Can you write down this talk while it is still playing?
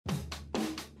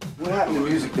What happened to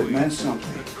music that meant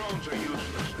something?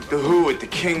 Like the Who at the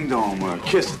Kingdom or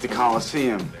Kiss at the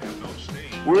Coliseum.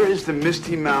 Where is the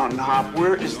Misty Mountain Hop?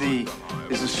 Where is the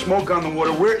Smoke on the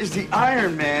Water? Where is the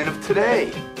Iron Man of today?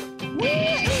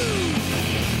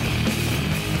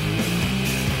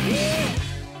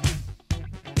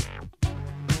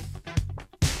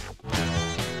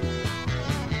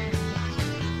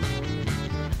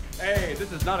 Hey,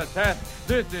 this is not a test.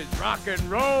 This is rock and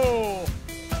roll.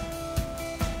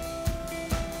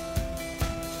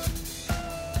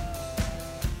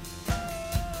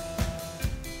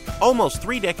 Almost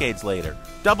 3 decades later,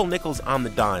 Double Nickels on the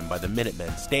Dime by the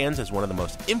Minutemen stands as one of the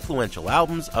most influential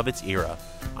albums of its era.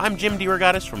 I'm Jim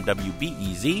DeRogatis from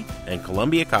WBEZ and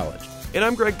Columbia College. And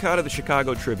I'm Greg Codd of the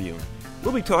Chicago Tribune.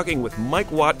 We'll be talking with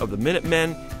Mike Watt of the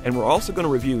Minutemen, and we're also going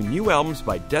to review new albums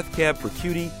by Death Cab for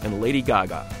Cutie and Lady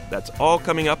Gaga. That's all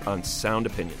coming up on Sound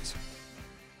Opinions.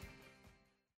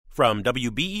 From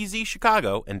WBEZ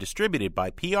Chicago and distributed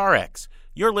by PRX,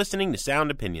 you're listening to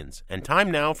Sound Opinions, and time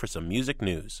now for some music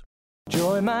news.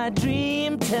 Joy my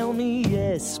dream, tell me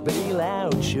yes, bail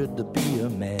out should there be a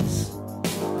mess.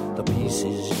 The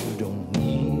pieces you don't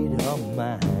need are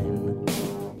mine.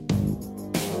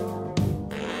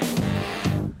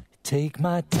 Take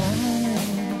my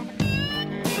time,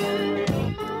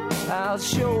 I'll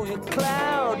show you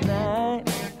cloud nine.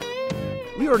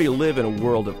 We already live in a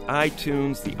world of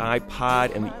iTunes, the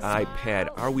iPod, and the iPad.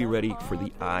 Are we ready for the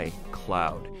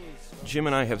iCloud? Jim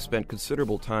and I have spent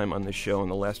considerable time on this show in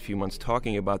the last few months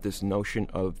talking about this notion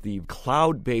of the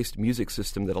cloud-based music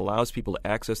system that allows people to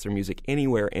access their music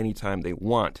anywhere, anytime they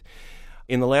want.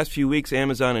 In the last few weeks,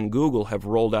 Amazon and Google have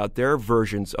rolled out their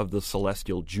versions of the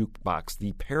celestial jukebox,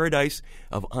 the paradise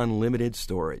of unlimited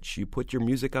storage. You put your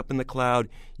music up in the cloud,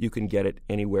 you can get it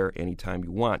anywhere, anytime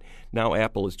you want. Now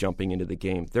Apple is jumping into the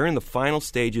game. They're in the final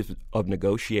stages of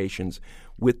negotiations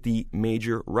with the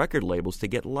major record labels to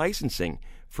get licensing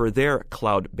for their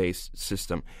cloud-based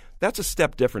system. That's a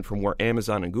step different from where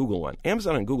Amazon and Google went.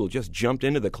 Amazon and Google just jumped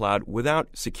into the cloud without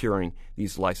securing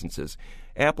these licenses.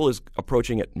 Apple is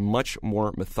approaching it much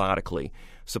more methodically.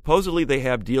 Supposedly they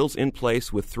have deals in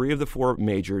place with 3 of the 4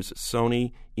 majors,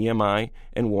 Sony, EMI,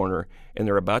 and Warner, and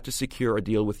they're about to secure a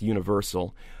deal with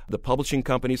Universal. The publishing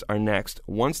companies are next.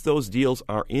 Once those deals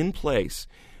are in place,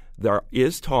 there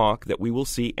is talk that we will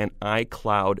see an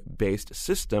iCloud-based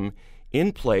system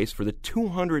in place for the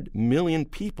 200 million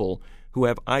people who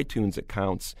have iTunes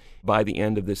accounts by the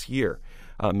end of this year,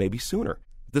 maybe sooner.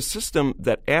 The system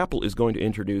that Apple is going to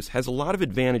introduce has a lot of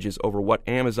advantages over what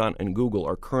Amazon and Google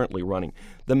are currently running.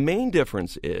 The main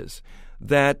difference is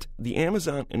that the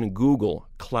Amazon and Google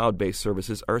cloud-based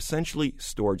services are essentially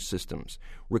storage systems,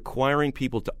 requiring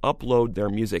people to upload their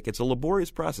music. It's a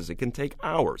laborious process. It can take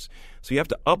hours. So you have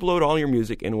to upload all your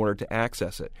music in order to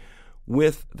access it.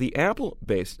 With the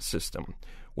Apple-based system,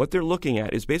 what they're looking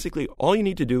at is basically all you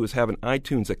need to do is have an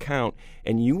iTunes account,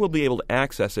 and you will be able to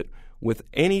access it with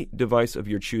any device of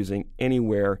your choosing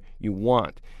anywhere you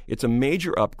want. It's a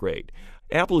major upgrade.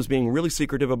 Apple is being really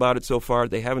secretive about it so far.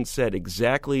 They haven't said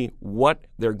exactly what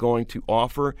they're going to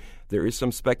offer. There is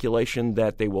some speculation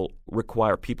that they will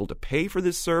require people to pay for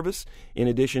this service in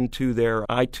addition to their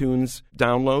iTunes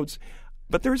downloads.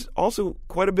 But there's also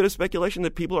quite a bit of speculation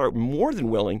that people are more than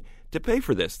willing to pay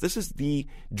for this. This is the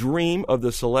dream of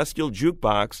the celestial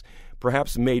jukebox,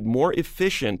 perhaps made more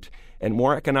efficient and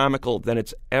more economical than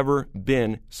it's ever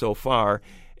been so far.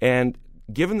 And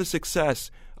given the success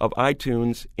of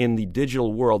iTunes in the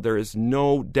digital world, there is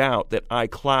no doubt that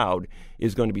iCloud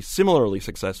is going to be similarly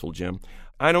successful, Jim.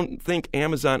 I don't think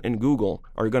Amazon and Google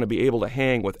are going to be able to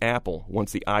hang with Apple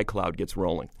once the iCloud gets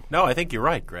rolling. No, I think you're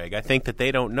right, Greg. I think that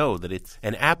they don't know that it's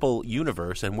an Apple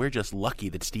universe, and we're just lucky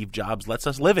that Steve Jobs lets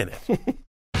us live in it.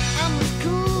 I'm as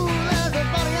cool as a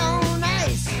buddy on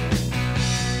ice.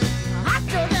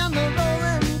 Hotter than the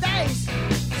rolling dice.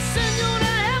 Send you to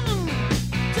heaven,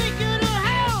 take you to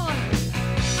hell.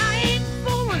 I ain't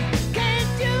fooling,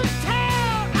 can't you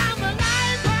tell? I'm a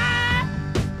live wire.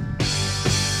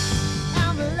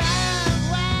 I'm a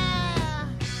live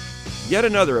wire. Yet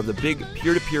another of the big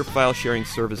peer-to-peer file-sharing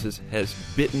services has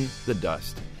bitten the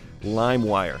dust.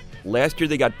 LimeWire. Last year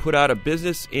they got put out of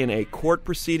business in a court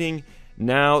proceeding.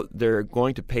 Now they're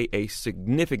going to pay a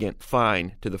significant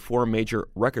fine to the 4 major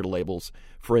record labels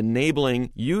for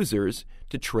enabling users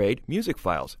to trade music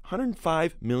files.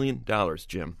 $105 million,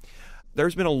 Jim.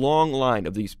 There's been a long line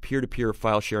of these peer-to-peer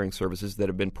file-sharing services that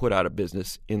have been put out of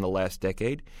business in the last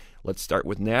decade. Let's start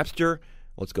with Napster.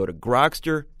 Let's go to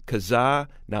Grokster, Kazaa,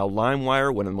 now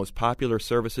LimeWire, one of the most popular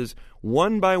services.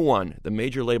 One by one, the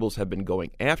major labels have been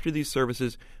going after these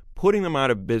services, putting them out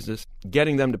of business,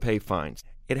 getting them to pay fines.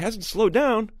 it hasn't slowed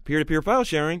down, peer-to-peer file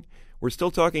sharing. We're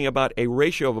still talking about a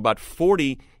ratio of about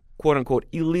 40 quote-unquote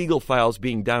illegal files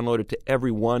being downloaded to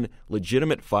every one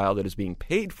legitimate file that is being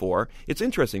paid for. It's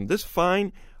interesting. This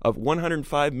fine of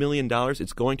 $105 million,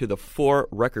 it's going to the 4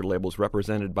 record labels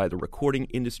represented by the Recording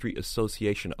Industry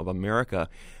Association of America.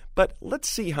 But let's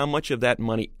see how much of that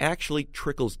money actually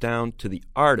trickles down to the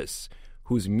artists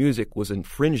whose music was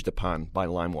infringed upon by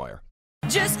LimeWire.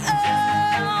 Just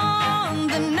on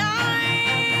the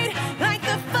night, like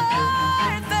the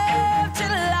 4th of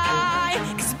July.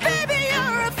 'Cause baby,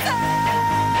 you're a firework.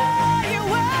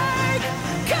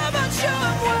 Come on, show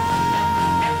 'em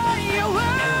what you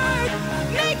work.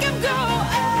 Make 'em go,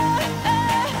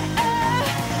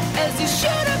 as you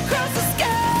shoot across the sky.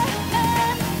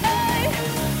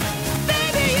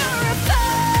 Baby, you're a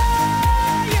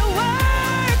firework.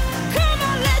 Come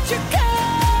on, let your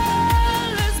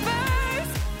colors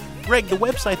burst. Greg, the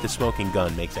website The Smoking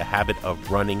Gun makes a habit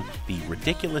of running the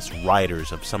ridiculous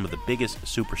riders of some of the biggest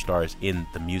superstars in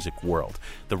the music world.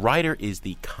 The rider is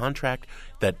the contract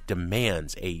that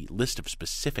demands a list of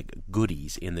specific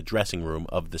goodies in the dressing room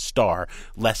of the star,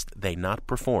 lest they not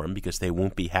perform because they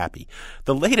won't be happy.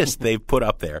 The latest they've put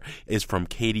up there is from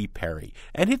Katy Perry,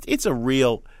 and it's a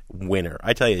real winner.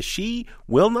 I tell you, she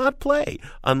will not play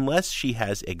unless she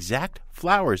has exact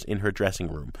flowers in her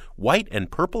dressing room. White and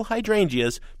purple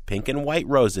hydrangeas, pink and white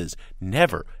roses,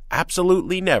 never,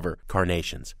 absolutely never,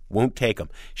 carnations. Won't take them.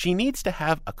 She needs to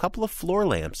have a couple of floor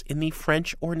lamps in the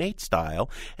French ornate style,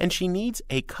 and she needs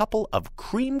a couple of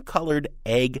cream-colored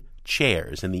egg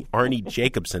chairs in the Arnie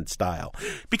Jacobson style.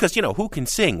 Because, who can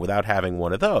sing without having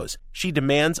one of those? She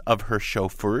demands of her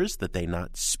chauffeurs that they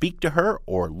not speak to her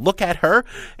or look at her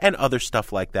and other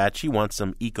stuff like that. She wants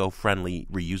some eco-friendly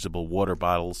reusable water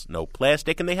bottles, no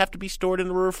plastic, and they have to be stored in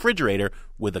a refrigerator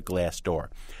with a glass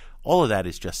door. All of that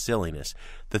is just silliness.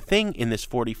 The thing in this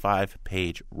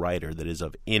 45-page writer that is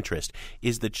of interest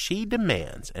is that she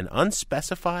demands an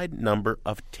unspecified number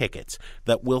of tickets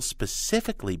that will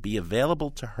specifically be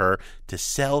available to her to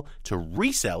sell to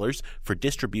resellers for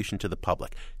distribution to the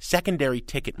public, secondary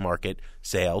ticket market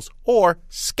sales, or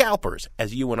scalpers,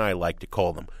 as you and I like to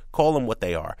call them. Call them what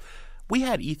they are. We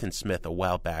had Ethan Smith a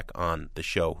while back on the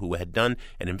show who had done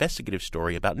an investigative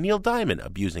story about Neil Diamond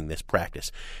abusing this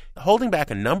practice, holding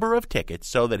back a number of tickets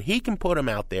so that he can put them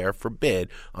out there for bid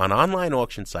on online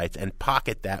auction sites and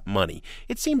pocket that money.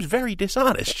 It seems very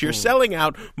dishonest. You're selling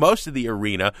out most of the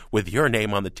arena with your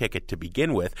name on the ticket to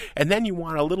begin with, and then you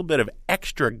want a little bit of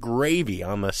extra gravy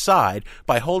on the side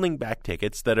by holding back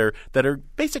tickets that are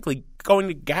basically going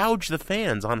to gouge the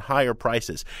fans on higher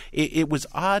prices. It was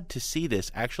odd to see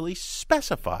this actually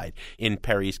specified in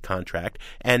Perry's contract,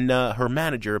 and her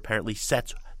manager apparently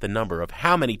sets the number of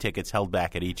how many tickets held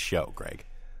back at each show, Greg.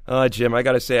 Jim, I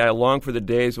got to say, I long for the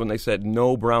days when they said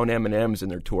no brown M&Ms in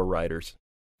their tour riders.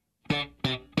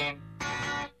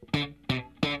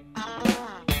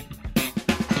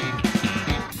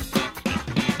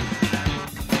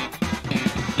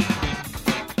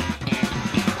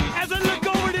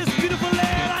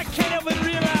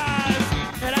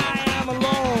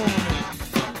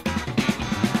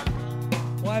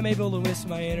 I'm able to waste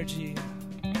my energy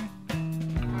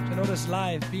to notice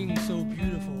life being so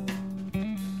beautiful.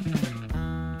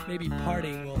 Maybe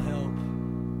parting will help.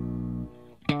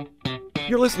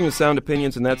 You're listening to Sound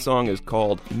Opinions, and that song is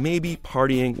called Maybe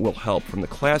Partying Will Help from the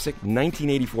classic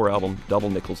 1984 album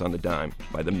Double Nickels on the Dime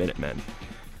by the Minutemen.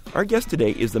 Our guest today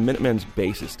is the Minutemen's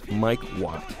bassist, Mike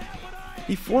Watt.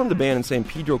 He formed the band in San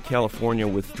Pedro, California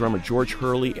with drummer George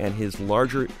Hurley and his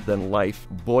larger-than-life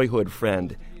boyhood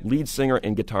friend, lead singer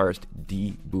and guitarist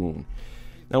D. Boone.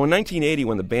 Now, in 1980,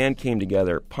 when the band came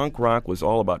together, punk rock was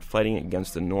all about fighting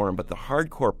against the norm, but the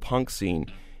hardcore punk scene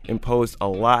imposed a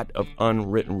lot of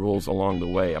unwritten rules along the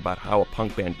way about how a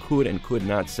punk band could and could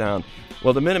not sound.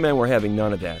 Well, the Minutemen were having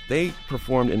none of that. They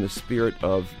performed in the spirit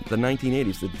of the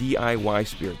 1980s, the DIY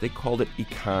spirit. They called it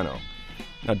Econo.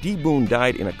 Now, D. Boone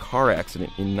died in a car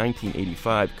accident in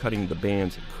 1985, cutting the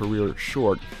band's career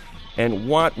short. And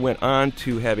Watt went on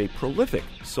to have a prolific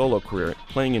solo career,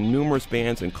 playing in numerous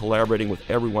bands and collaborating with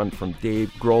everyone from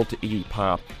Dave Grohl to Iggy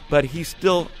Pop. But he's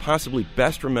still possibly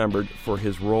best remembered for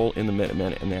his role in the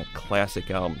Minutemen and that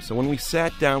classic album. So when we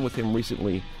sat down with him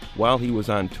recently while he was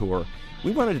on tour,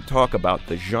 we wanted to talk about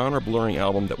the genre-blurring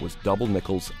album that was Double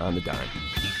Nickels on the Dime.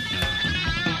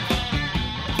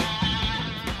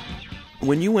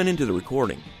 When you went into the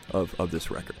recording of this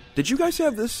record, did you guys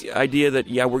have this idea that,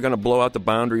 we're going to blow out the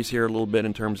boundaries here a little bit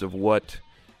in terms of what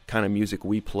kind of music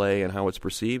we play and how it's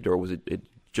perceived, or was it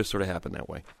just sort of happened that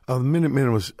way? The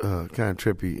Minutemen was kind of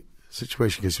trippy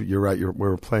situation because you're right, we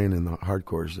were playing in the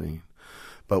hardcore scene.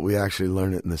 but we actually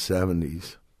learned it in the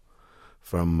 70s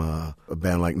from a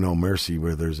band like No Mercy,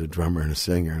 where there's a drummer and a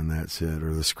singer, and that's it.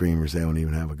 Or the Screamers, they don't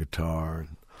even have a guitar.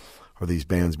 Or these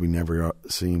bands we never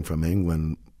seen from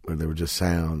England, where they were just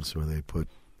sounds, where they put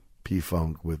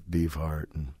P-Funk with Beefheart.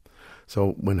 And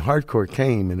so when hardcore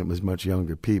came, and it was much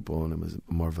younger people, and it was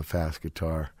more of a fast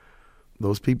guitar,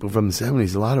 those people from the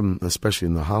 70s, a lot of them, especially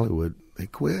in the Hollywood, they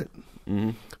quit.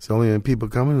 Mm-hmm. So the only people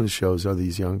coming to the shows are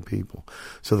these young people.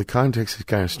 So the context is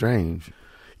kind of strange.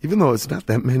 Even though it's not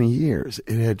that many years,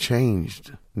 it had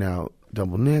changed. Now,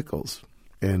 Double Nickels,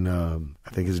 in I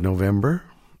think it's November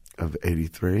of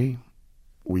 '83,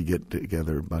 we get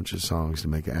together a bunch of songs to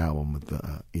make an album with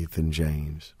Ethan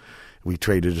James. We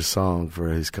traded a song for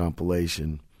his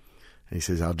compilation. And he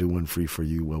says, I'll do one free for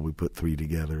you. Well, we put 3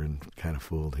 together and kind of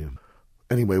fooled him.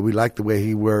 Anyway, we liked the way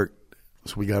he worked,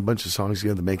 so we got a bunch of songs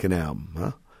together to make an album.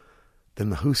 Huh? Then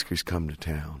the Huskers come to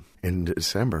town in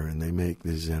December, and they make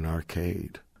this Zen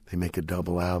Arcade. They make a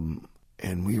double album,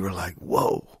 and we were like,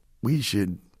 whoa, we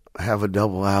should have a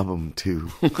double album too.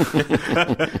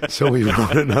 So we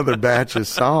wrote another batch of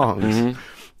songs. Mm-hmm.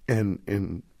 And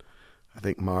in, I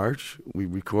think, March, we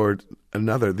record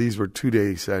another. These were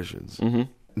 2-day sessions. Mm-hmm.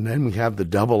 And then we have the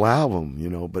double album,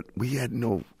 but we had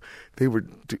they were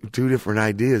two different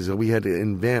ideas. So we had to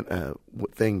invent a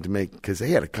thing to make, because they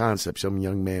had a concept, some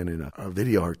young man in a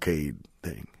video arcade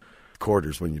thing.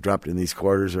 Quarters, when you dropped in these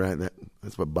quarters, right?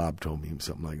 That's what Bob told me,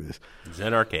 something like this.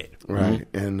 Zen Arcade.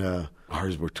 Right. Mm-hmm. And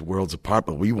ours were 2 worlds apart,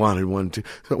 but we wanted one too.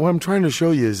 So what I'm trying to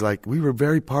show you is, like, we were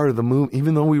very part of the movement,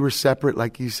 even though we were separate,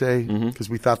 like you say, because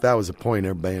we thought that was the point.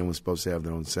 Every band was supposed to have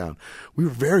their own sound. We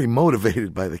were very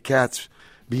motivated by the Cats,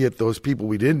 be it those people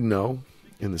we didn't know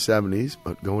in the 70s,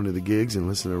 but going to the gigs and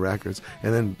listening to records,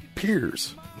 and then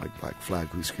peers like Black Flag,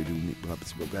 Husker Du, Meat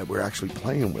Puppets, that we're actually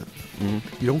playing with.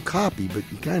 Mm-hmm. You don't copy, but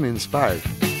you kind of inspired.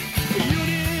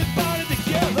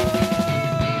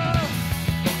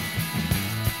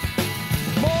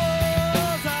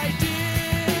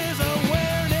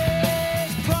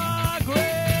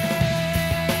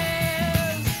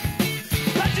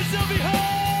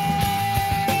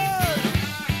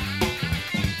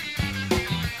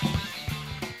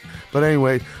 But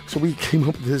anyway, so we came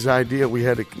up with this idea. We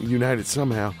had to unite it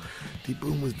somehow. D.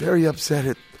 Boon was very upset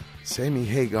at Sammy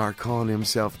Hagar calling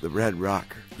himself the Red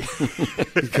Rocker.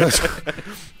 Because,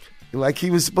 like, he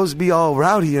was supposed to be all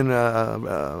rowdy and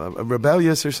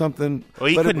rebellious or something. Well,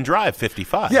 he couldn't drive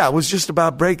 55. Yeah, it was just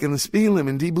about breaking the speed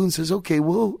limit. And D. Boon says, okay,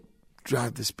 we'll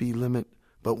drive the speed limit,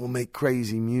 but we'll make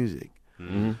crazy music.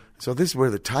 Mm-hmm. So this is where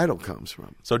the title comes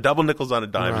from. So Double Nickels on a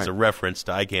Dime is a reference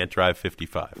to I Can't Drive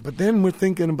 55. But then we're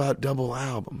thinking about double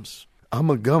albums.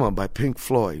 I'm a Gumma by Pink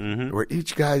Floyd, where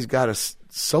each guy's got a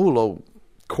solo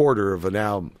quarter of an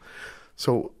album.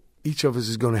 So each of us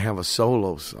is going to have a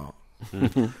solo song.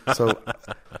 So,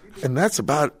 and that's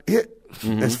about it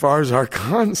as far as our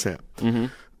concept.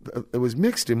 It was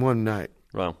mixed in one night.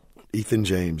 Wow. Ethan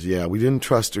James, yeah. We didn't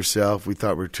trust herself. We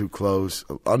thought we were too close.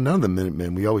 None of the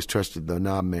Minutemen. We always trusted the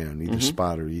knob man, either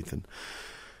Spot or Ethan.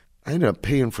 I ended up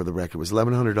paying for the record. It was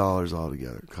 $1,100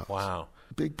 altogether. Wow.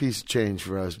 Big piece of change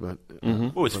for us, but...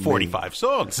 Well, it's 45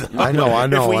 songs. I know.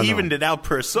 If we evened it out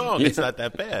per song, it's not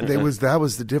that bad. That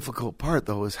was the difficult part,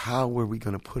 though, is how were we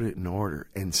going to put it in order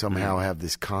and somehow have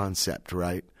this concept,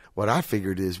 right? What I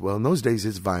figured is, well, in those days,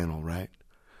 it's vinyl, right?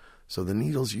 So the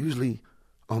needle's usually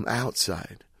on the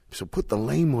outside. So put the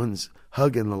lame ones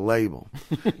hugging the label.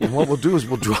 And what we'll do is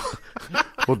we'll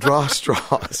draw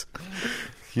straws.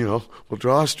 We'll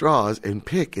draw straws and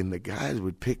pick, and the guys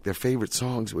would pick their favorite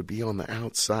songs would be on the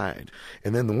outside.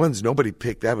 And then the ones nobody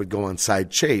picked, that would go on side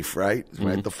chafe, right?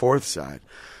 Right, the fourth side.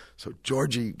 So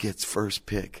Georgie gets first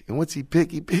pick. And what's he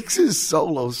pick? He picks his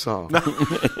solo song.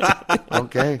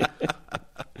 Okay?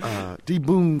 D.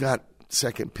 Boon got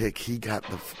second pick. He got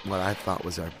what I thought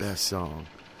was our best song.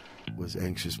 Was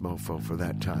Anxious Mofo for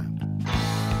that time.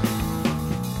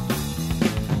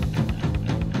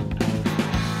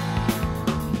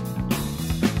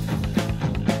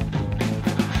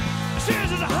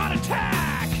 Cheers is a heart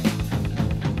attack.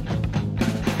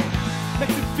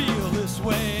 Makes me feel this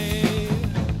way.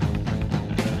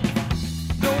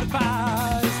 No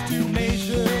device to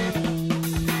measure.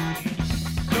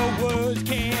 No words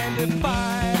can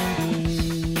define.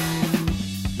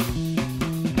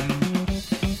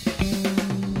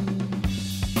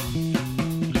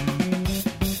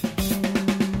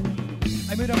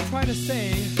 I'm trying to say,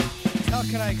 how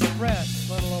can I express,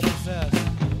 let alone possess?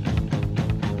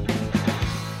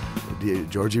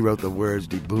 Georgie wrote the words,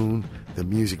 D. Boon, the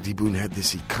music. D. Boon had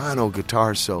this Econo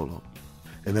guitar solo.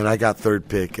 And then I got third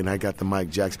pick, and I got the Mike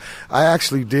Jackson. I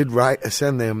actually did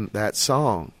send them that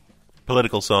song.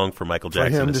 political song for Michael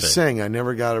Jackson for him to sing. I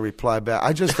never got a reply back.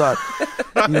 I just thought,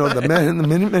 the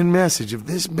Minutemen message, if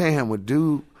this band would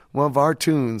do one of our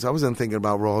tunes, I wasn't thinking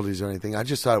about royalties or anything. I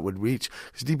just thought it would reach.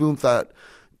 Because D. Boone thought,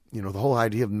 the whole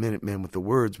idea of Minutemen with the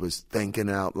words was thinking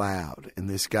out loud. And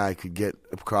this guy could get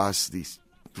across these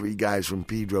three guys from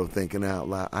Pedro thinking out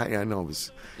loud. I know it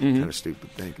was kind of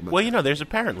stupid thinking. Well, there's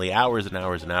apparently hours and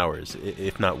hours and hours,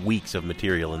 if not weeks, of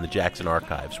material in the Jackson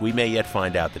archives. We may yet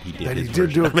find out that he did. That his he did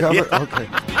version. do a cover. Yeah. Okay.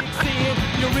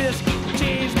 Your risk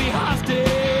change me hostage.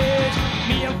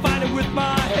 Me, I'm fighting with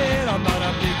my head. I'm not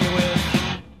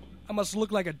ambiguous. I must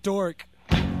look like a dork.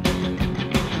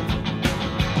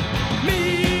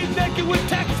 Me, naked with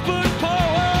textbook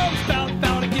poems,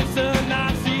 found against the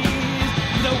Nazis.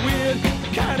 The weird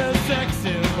kind of sex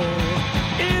symbol.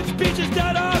 It's speeches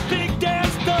that are big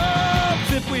dance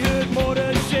thugs. If we heard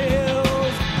mortar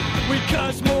shells, we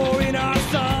cuss more in our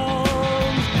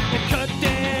songs and cut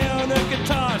down the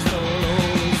guitar solos.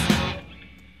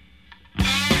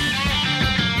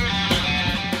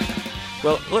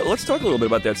 Well, let's talk a little bit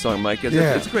about that song, Mike.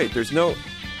 It's great. There's no,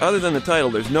 other than the title,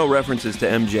 there's no references to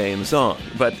MJ in the song.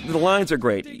 But the lines are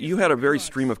great. You had a very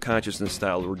stream of consciousness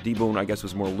style where D. Boone, I guess,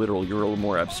 was more literal. You're a little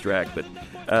more abstract. But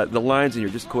the lines, and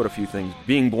you just quote a few things.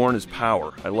 Being born is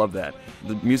power. I love that.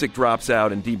 The music drops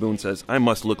out, and D. Boone says, I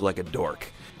must look like a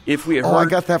dork. If we had heard... I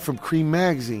got that from Cream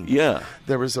Magazine. Yeah.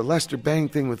 There was a Lester Bang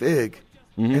thing with Ig.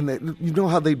 And you know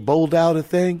how they bowled out a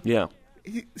thing? Yeah.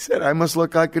 He said, I must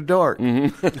look like a dork.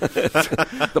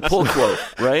 The pull quote,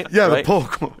 right? Yeah, right? the pull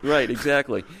quote. Right,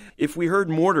 exactly. If we heard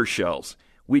mortar shells,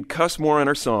 we'd cuss more on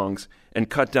our songs and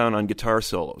cut down on guitar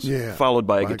solos, followed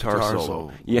by a guitar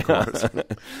solo. Yeah.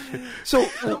 So,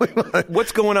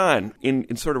 what's going on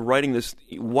in sort of writing this?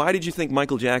 Why did you think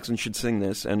Michael Jackson should sing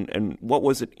this, and what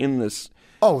was it in this?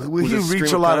 Oh, well, he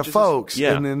reached a lot of folks,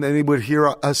 and then he would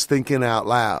hear us thinking out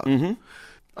loud. Mm-hmm.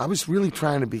 I was really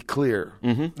trying to be clear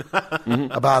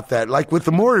about that. Like with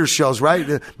the mortar shells,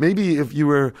 right? Maybe if you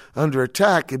were under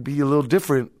attack, it'd be a little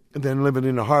different than living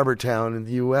in a harbor town in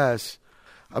the U.S.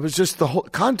 I was just, the whole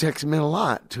context meant a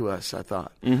lot to us, I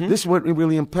thought. This is what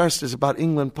really impressed us about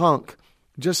England punk.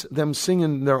 Just them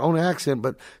singing their own accent,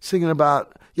 but singing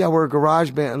about, we're a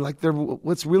garage band, like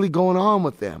what's really going on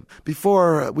with them.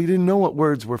 Before, we didn't know what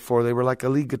words were for. They were like a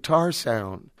lead guitar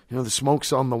sound. The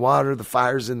smoke's on the water, the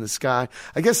fire's in the sky.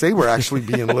 I guess they were actually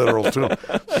being literal, too.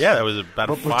 Yeah, that was about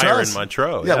a fire in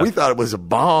Montreux. Yeah, we thought it was a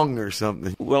bong or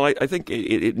something. Well, I think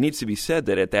it needs to be said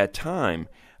that at that time,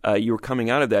 you were coming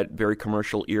out of that very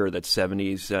commercial era, that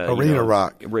 70s. Arena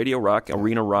rock. Radio rock,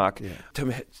 arena rock. Yeah.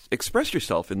 To express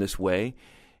yourself in this way,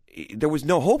 there was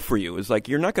no hope for you. It was like,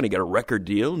 you're not going to get a record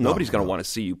deal. Nobody's going to want to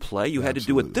see you play. You had to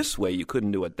do it this way. You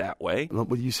couldn't do it that way.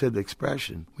 Well, you said the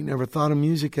expression. We never thought of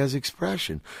music as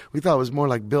expression. We thought it was more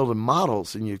like building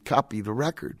models and you'd copy the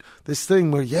record. This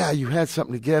thing where, you had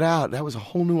something to get out, that was a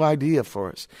whole new idea for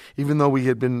us. Even though we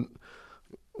had been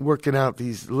working out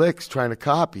these licks trying to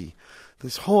copy,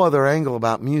 this whole other angle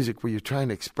about music where you're trying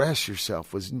to express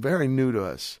yourself was very new to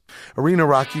us. Arena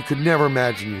rock, you could never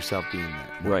imagine yourself being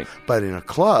that. Right. But in a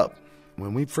club,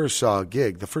 when we first saw a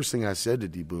gig, the first thing I said to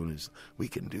D. Boone is, we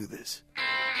can do this.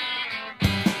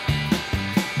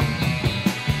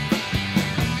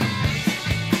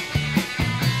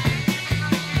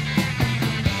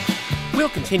 We'll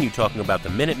continue talking about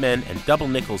the Minutemen and double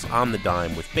nickels on the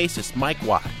dime with bassist Mike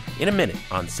Watt in a minute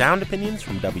on Sound Opinions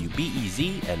from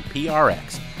WBEZ and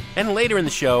PRX. And later in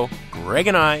the show, Greg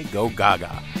and I go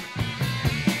Gaga.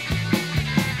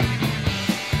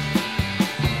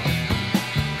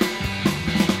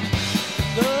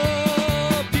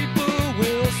 The people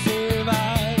will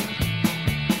survive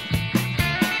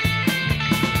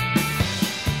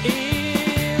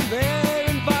in their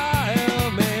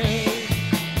environment.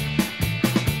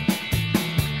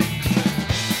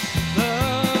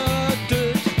 The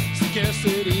dirt,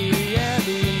 scarcity, and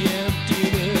the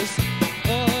emptiness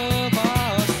of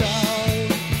our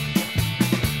sound.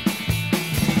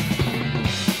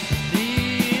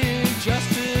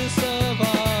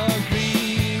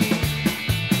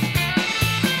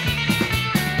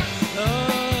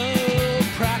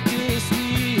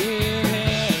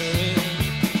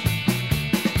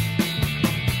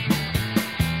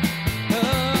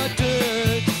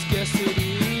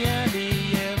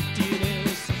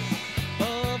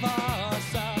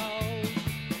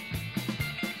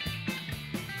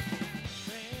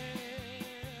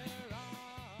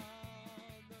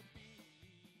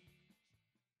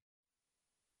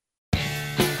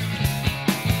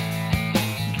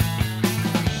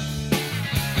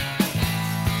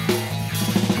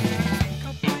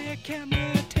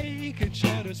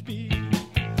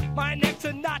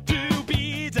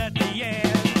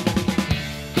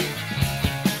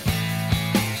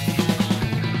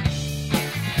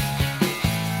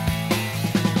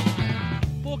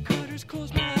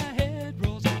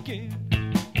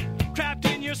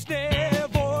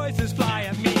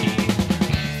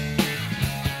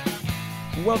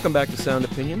 Welcome back to Sound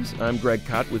Opinions. I'm Greg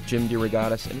Cott with Jim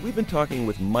DeRogatis, and we've been talking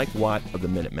with Mike Watt of the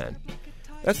Minutemen.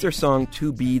 That's their song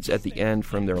Two Beads at the End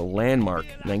from their landmark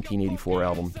 1984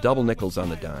 album, Double Nickels on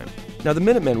the Dime. Now, the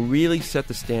Minutemen really set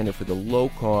the standard for the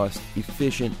low-cost,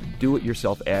 efficient,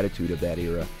 do-it-yourself attitude of that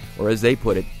era, or as they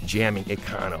put it, jamming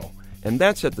econo. And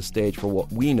that set the stage for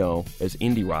what we know as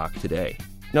indie rock today.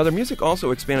 Now, their music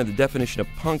also expanded the definition of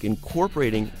punk,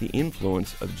 incorporating the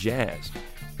influence of jazz.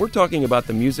 We're talking about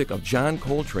the music of John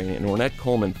Coltrane and Ornette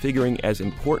Coleman figuring as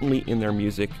importantly in their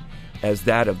music as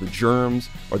that of the Germs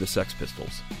or the Sex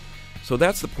Pistols. So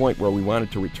that's the point where we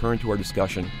wanted to return to our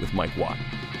discussion with Mike Watt.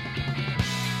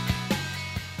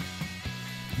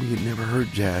 We had never heard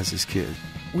jazz as kids.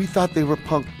 We thought they were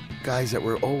punk guys that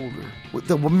were older.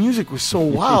 The music was so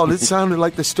wild, it sounded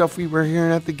like the stuff we were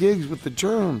hearing at the gigs with the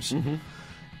Germs. Mm-hmm.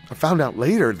 I found out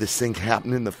later this thing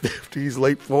happened in the 50s,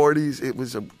 late 40s. It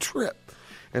was a trip.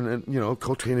 And then,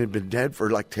 Coltrane had been dead for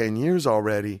like 10 years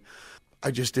already.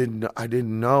 I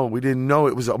didn't know. We didn't know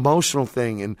it was an emotional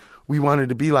thing, and we wanted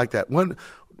to be like that. One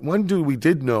dude we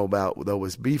did know about, though,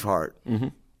 was Beefheart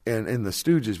and the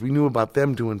Stooges. We knew about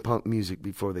them doing punk music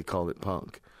before they called it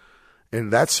punk.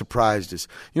 And that surprised us.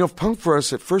 Punk for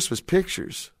us at first was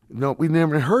pictures. No, we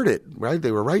never heard it, right?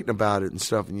 They were writing about it and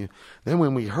stuff. And then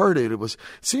when we heard it, it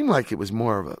seemed like it was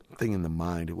more of a thing in the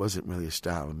mind. It wasn't really a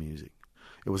style of music.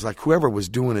 It was like whoever was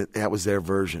doing it, that was their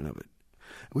version of it.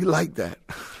 We liked that.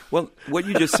 Well, what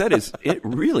you just said is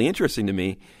really interesting to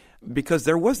me, because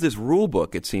there was this rule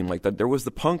book, it seemed like, that there was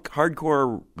the punk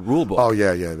hardcore rule book. Oh,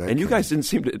 yeah. And you guys didn't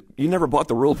seem to, you never bought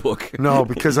the rule book. No,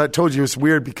 because I told you it's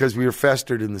weird because we were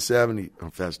festered in the 70s,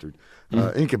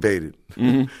 incubated.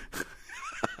 Mm-hmm.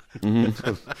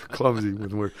 Clumsy with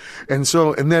the word.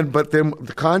 But then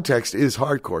the context is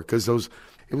hardcore because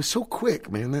it was so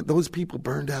quick, man. Those people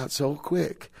burned out so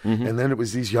quick. Mm-hmm. And then it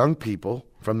was these young people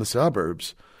from the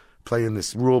suburbs playing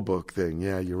this rule book thing.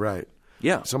 Yeah, you're right.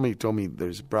 Yeah. Somebody told me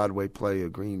there's a Broadway play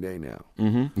of Green Day now.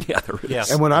 Mm-hmm. Yeah, there is. Yeah.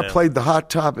 And when I played the Hot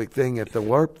Topic thing at the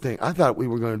Warp thing, I thought we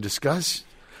were going to discuss.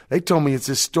 They told me it's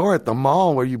a store at the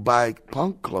mall where you buy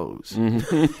punk clothes.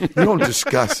 Mm-hmm. You don't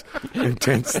discuss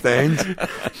intense things.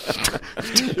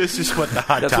 This is what the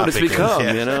Hot That's Topic what it's become,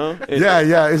 is.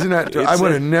 Yeah. Isn't that true? I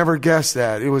would have never guessed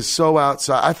that. It was so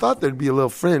outside. I thought there'd be a little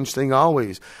fringe thing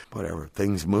always. Whatever,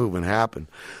 things move and happen.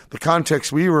 The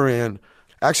context we were in,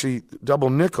 actually, Double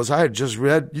Nickels, I had just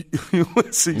read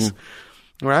Ulysses,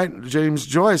 right? James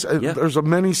Joyce. Yeah. There's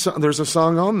a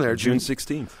song on there. June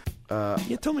 16th.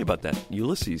 Tell me about that.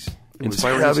 Ulysses. It was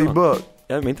a heavy book.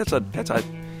 I mean, I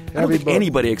don't think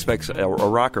anybody expects a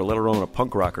rocker, let alone a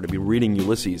punk rocker, to be reading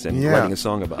Ulysses and writing a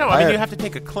song about it. No, I mean, you have to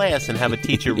take a class and have a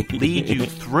teacher lead you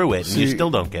through it, and you still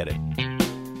don't get it.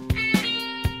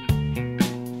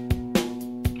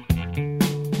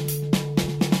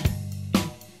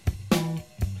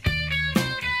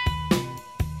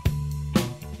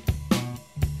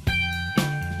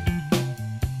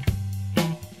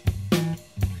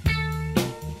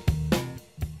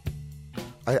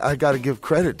 I got to give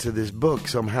credit to this book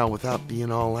somehow without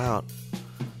being all out.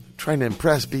 Trying to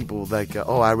impress people like,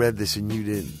 I read this and you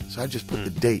didn't. So I just put the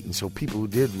date, and so people who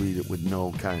did read it would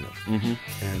know, kind of. Mm-hmm.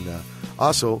 And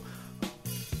also,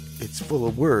 it's full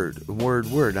of word.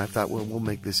 I thought, well, we'll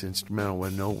make this instrumental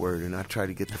with no word, and I try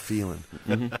to get the feeling.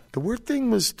 Mm-hmm. The word thing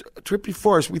was trippy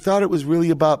for us. We thought it was really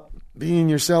about being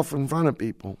yourself in front of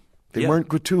people. They weren't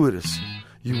gratuitous.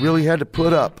 You really had to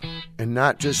put up and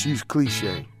not just use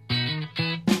cliche.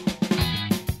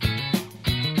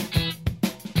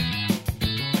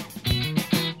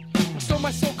 My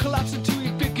soul collapsed into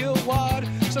a big ill wad.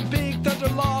 Some big thunder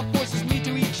law forces me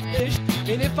to each ish.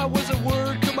 And if I was a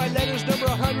word, could my letters number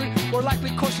 100? More likely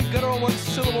course guttural one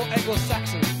syllable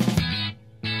Anglo-Saxon.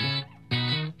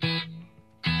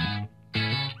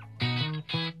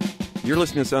 You're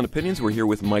listening to Sound Opinions. We're here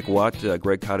with Mike Watt,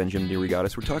 Greg Cott, and Jim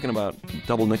DeRogatis. We're talking about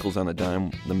Double Nickels on the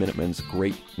Dime, the Minutemen's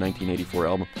great 1984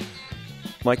 album.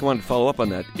 Mike, I wanted to follow up on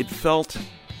that. It felt,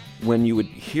 when you would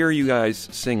hear you guys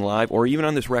sing live, or even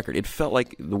on this record, it felt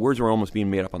like the words were almost being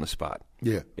made up on the spot.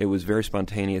 Yeah. It was very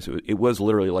spontaneous. It was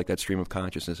literally like that stream of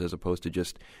consciousness, as opposed to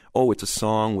just, it's a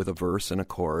song with a verse and a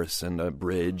chorus and a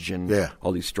bridge and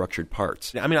all these structured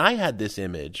parts. I mean, I had this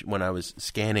image when I was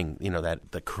scanning,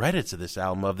 the credits of this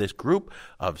album of this group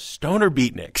of stoner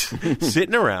beatniks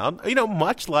sitting around,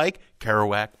 much like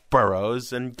Kerouac,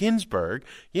 Burroughs, and Ginsberg,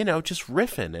 just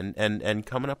riffing and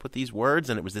coming up with these words.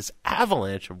 And it was this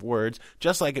avalanche of words,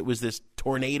 just like it was this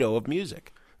tornado of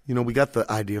music. We got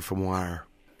the idea from Wire.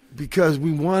 Because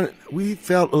we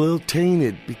felt a little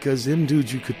tainted because them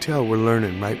dudes, you could tell, were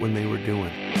learning right when they were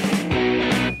doing.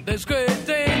 There's great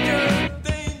danger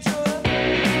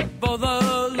for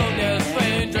the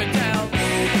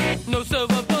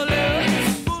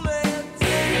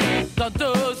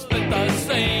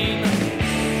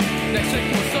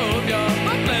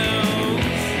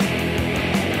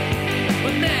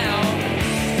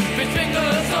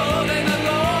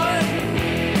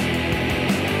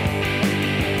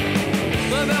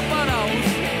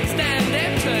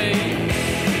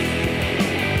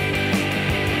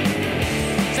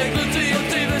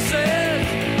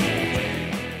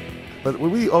But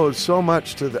we owed so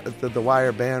much to the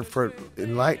Wire band for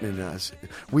enlightening us.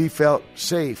 We felt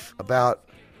safe about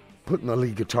putting a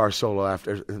lead guitar solo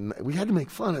after, and we had to make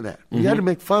fun of that. We had to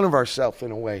make fun of ourselves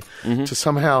in a way to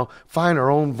somehow find our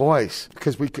own voice,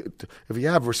 because we could. If you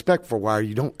have respect for Wire,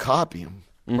 you don't copy them.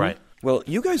 Right. Well,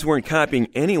 you guys weren't copying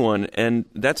anyone, and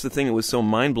that's the thing that was so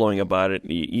mind-blowing about it.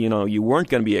 You know, you weren't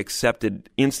going to be accepted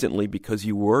instantly because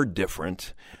you were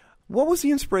different. What was the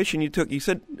inspiration you took? You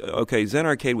said, okay, Zen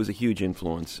Arcade was a huge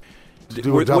influence.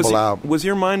 Do a double album. Was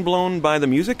your mind blown by the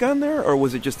music on there, or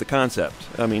was it just the concept?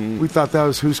 I mean, we thought that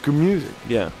was Husker music.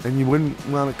 Yeah. And you wouldn't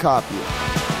want to copy it.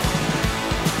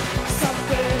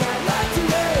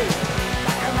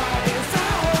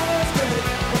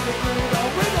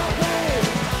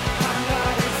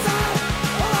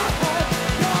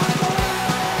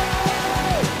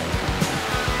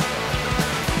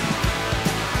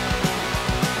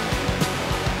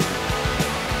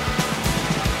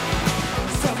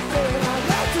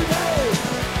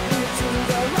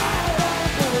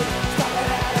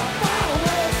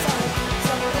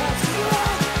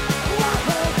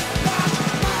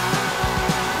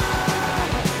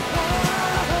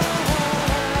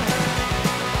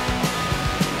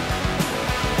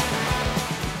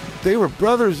 They were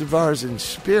brothers of ours in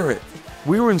spirit.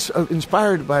 We were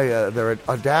inspired by their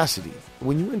audacity.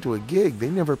 When you went to a gig, they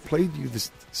never played you the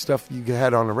stuff you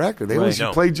had on the record. They always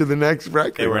played you the next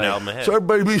record. They were an album ahead. So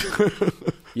everybody,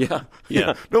 yeah.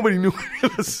 Nobody knew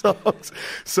any of the songs.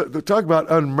 So to talk about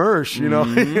unmersh, you know,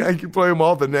 I could play them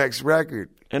all the next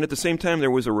record. And at the same time,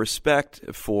 there was a respect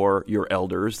for your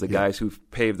elders, the guys who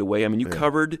paved the way. I mean, you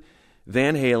covered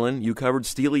Van Halen, you covered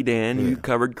Steely Dan, you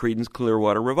covered Creedence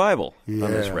Clearwater Revival on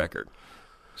this record.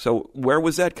 So where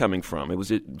was that coming from? Was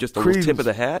it just a little tip of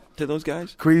the hat to those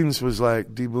guys? Creedence was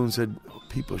like, D. Boone said,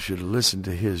 people should listen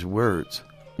to his words.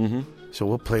 So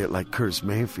we'll play it like Curtis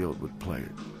Mayfield would play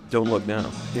it. Don't Look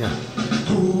Now. Yeah.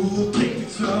 Who'll take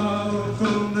the tar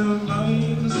from the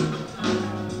mines?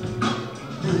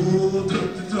 Who'll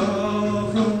take the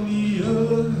tar from the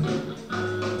earth?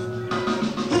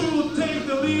 Who'll take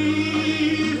the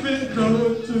leaf and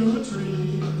grow it to a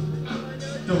tree?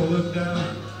 Don't look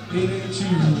down, it ain't you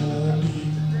or me.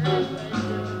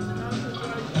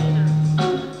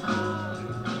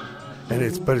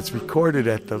 But it's recorded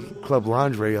at the Club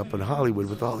Lingerie up in Hollywood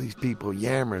with all these people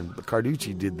yammering.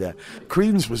 Carducci did that.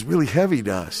 Creedence was really heavy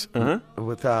to us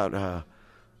without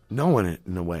knowing it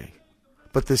in a way.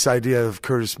 But this idea of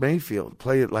Curtis Mayfield,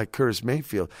 play it like Curtis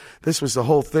Mayfield, this was the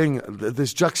whole thing,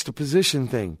 this juxtaposition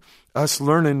thing, us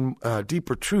learning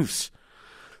deeper truths.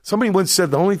 Somebody once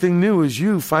said the only thing new is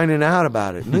you finding out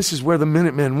about it. And this is where the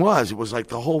Minutemen was. It was like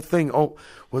the whole thing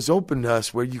was open to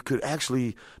us, where you could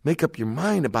actually make up your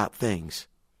mind about things.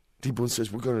 D. Boone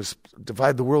says we're going to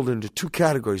divide the world into two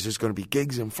categories. There's going to be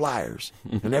gigs and flyers.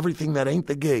 And everything that ain't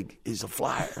the gig is a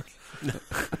flyer.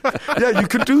 Yeah, you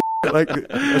could do like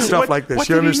stuff like this.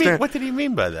 You understand? What did he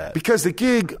mean by that? Because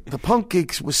the punk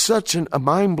gigs was such a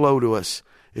mind blow to us.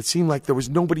 It seemed like there was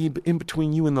nobody in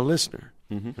between you and the listener.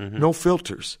 No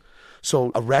filters.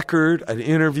 So a record, an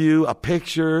interview, a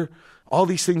picture, all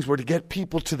these things were to get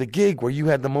people to the gig where you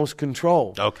had the most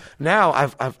control. Okay. Now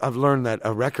I've learned that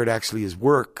a record actually is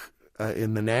work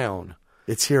in the noun.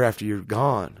 It's here after you're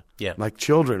gone. Yeah. Like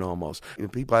children almost.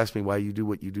 People ask me why you do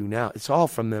what you do now. It's all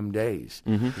from them days.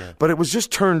 Yeah. But it was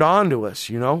just turned on to us,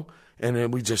 you know, and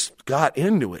then we just got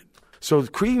into it. So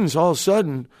Creedence, all of a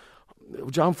sudden,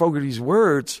 John Fogerty's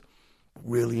words,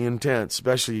 really intense,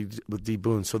 especially with D.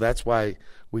 Boone. So that's why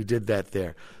we did that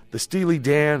there. The Steely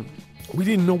Dan, we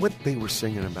didn't know what they were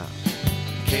singing about.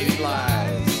 Katie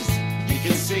lies, you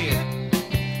can see it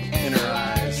in her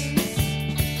eyes.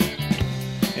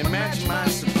 Imagine my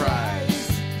surprise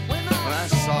when I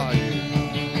saw you.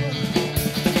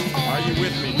 Are you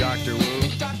with me, Dr. Wu?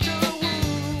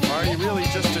 Or are you really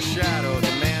just a shadow of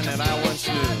the man that I once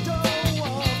knew?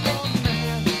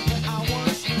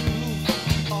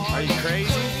 Are you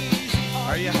crazy?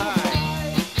 Are you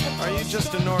high? Are you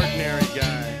just an ordinary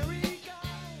guy?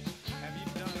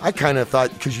 I kind of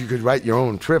thought, because you could write your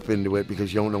own trip into it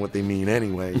because you don't know what they mean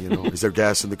anyway, you know. Is there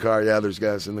gas in the car? Yeah, there's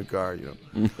gas in the car, you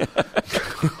know.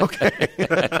 Okay.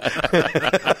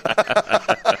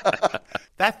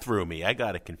 That threw me, I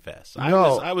gotta confess.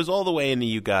 No. I was all the way into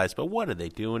you guys, but what are they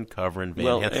doing covering Van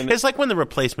Well, Halen? and It's like when the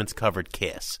Replacements covered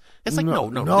Kiss. It's like, no,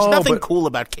 No, there's nothing but- cool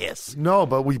about Kiss. No,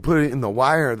 but we put it in the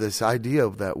Wire, this idea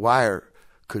of that Wire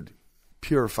could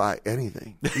purify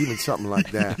anything, even something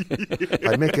like that,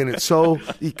 by making it so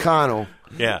econo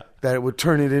Yeah. that it would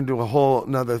turn it into a whole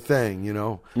another thing, you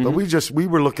know. But we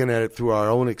were looking at it through our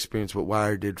own experience, what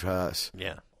Wire did to us.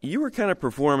 Yeah. You were kind of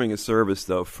performing a service,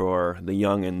 though, for the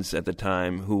youngins at the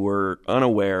time who were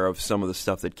unaware of some of the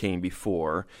stuff that came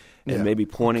before, and maybe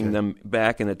pointing them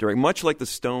back in that direction, much like the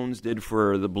Stones did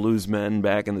for the bluesmen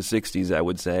back in the 60s, I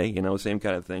would say, you know, same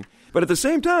kind of thing. But at the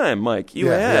same time, Mike, you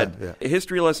had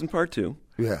History Lesson Part 2,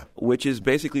 which is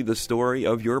basically the story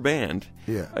of your band.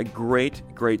 Yeah. A great,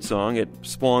 great song. It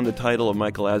spawned the title of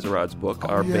Michael Azarod's book,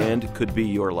 Our Band Could Be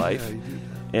Your Life. Yeah, you did.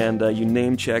 And you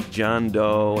name-checked John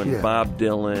Doe and Bob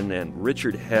Dylan and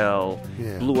Richard Hell,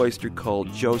 Blue Oyster Cult,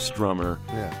 Joe Strummer.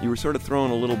 Yeah. You were sort of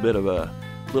throwing a little bit of a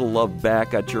little love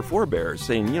back at your forebears,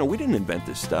 saying, you know, we didn't invent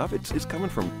this stuff. It's coming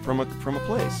from a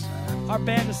place. Our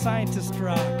band of scientists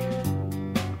rock.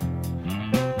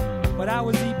 But I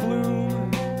was E.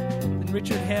 Bloom, and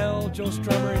Richard Hell, Joe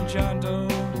Strummer, and John Doe.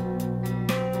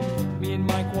 Me and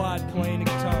Mike Watt playing the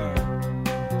guitar.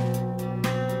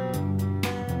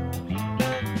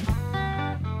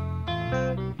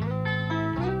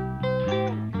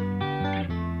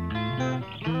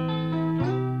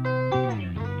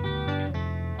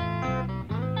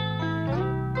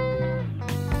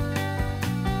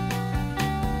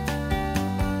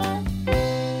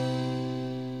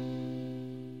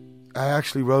 I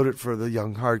actually wrote it for the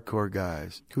young hardcore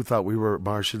guys who thought we were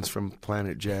Martians from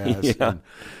Planet Jazz. And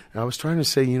I was trying to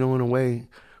say, you know, in a way,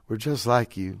 we're just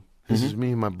like you. This is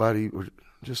me and my buddy. We're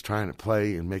just trying to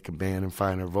play and make a band and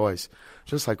find our voice,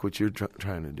 just like what you're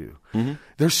trying to do.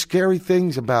 There's scary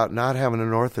things about not having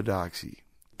an orthodoxy.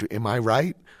 Am I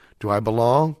right? Do I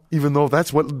belong? Even though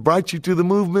that's what brought you to the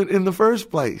movement in the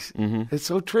first place. It's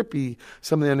so trippy,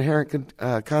 some of the inherent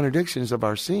contradictions of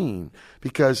our scene,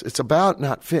 because it's about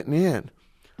not fitting in.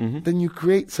 Then you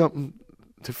create something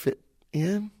to fit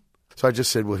in. So I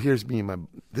just said, well, here's me and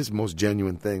this is the most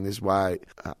genuine thing. This is why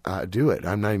I do it.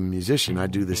 I'm not even a musician. I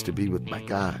do this to be with my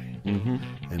guy.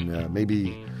 And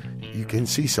maybe you can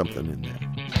see something in that.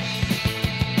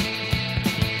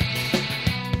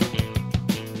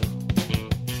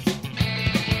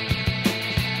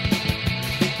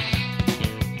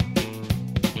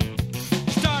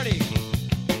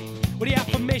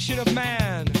 Of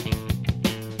man.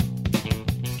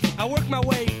 I work my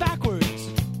way backwards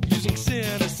using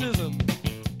cynicism.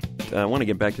 I want to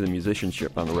get back to the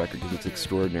musicianship on the record because it's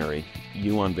extraordinary.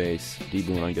 You on bass, D.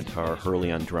 Boon on guitar,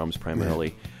 Hurley on drums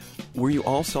primarily. Were you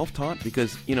all self-taught?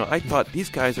 Because, you know, I thought these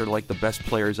guys are like the best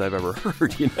players I've ever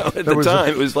heard, you know, at the time.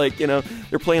 It was like, you know,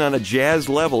 they're playing on a jazz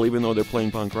level even though they're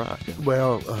playing punk rock.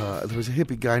 Well, there was a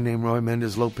hippie guy named Roy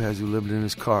Mendez Lopez who lived in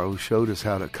his car who showed us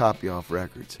how to copy off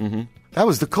records. That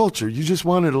was the culture. You just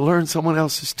wanted to learn someone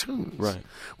else's tunes. Right.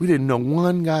 We didn't know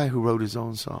one guy who wrote his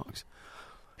own songs.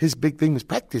 His big thing was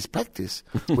practice,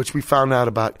 which we found out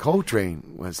about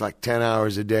Coltrane. It was like 10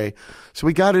 hours a day. So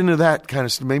we got into that kind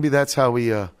of stuff. Maybe that's how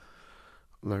we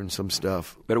learned some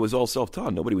stuff. But it was all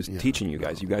self-taught. Nobody was teaching you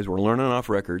guys. You guys were learning off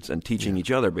records and teaching each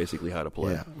other basically how to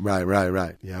play. Yeah,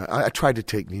 right. Yeah, I tried to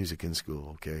take music in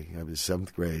school, okay? I was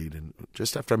 7th grade, and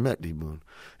just after I met D. Boon,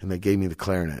 and they gave me the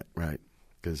clarinet, right?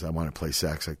 Because I want to play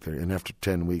sax like that. And after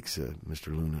 10 weeks, Mr.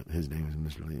 Luna, his name is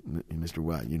Mr.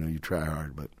 White. You know, you try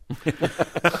hard, but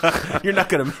you're not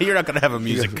gonna have a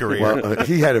music career. Well,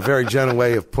 he had a very gentle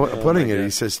way of putting it.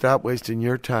 He says, "Stop wasting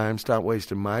your time. Stop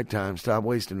wasting my time. Stop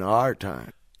wasting our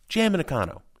time." Jam and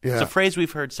econo. Yeah. It's a phrase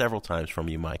we've heard several times from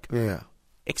you, Mike. Yeah.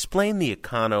 Explain the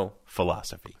econo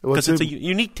philosophy, because it's a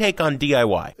unique take on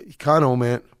DIY. Econo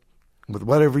meant with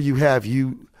whatever you have,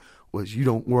 you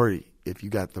don't worry if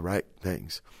you got the right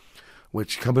things,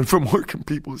 which coming from working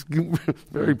people is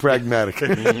very pragmatic.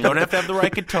 You don't have to have the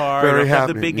right guitar. You don't have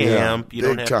the big amp. You big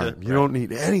don't have time. You don't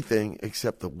need anything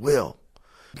except the will.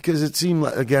 Because it seemed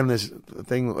like, again, this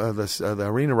thing, the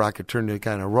arena rocket turned into a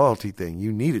kind of royalty thing.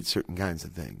 You needed certain kinds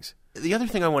of things. The other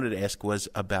thing I wanted to ask was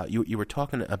about, you were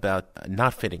talking about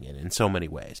not fitting in so many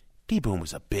ways. D. Boon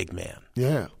was a big man.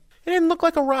 Yeah. He didn't look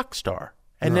like a rock star.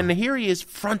 And then here he is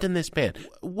fronting this band.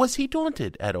 Was he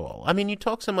daunted at all? I mean, you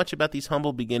talk so much about these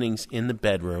humble beginnings in the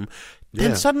bedroom.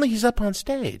 Then suddenly he's up on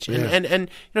stage. And you know,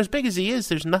 as big as he is,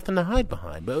 there's nothing to hide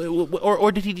behind.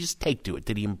 Or did he just take to it?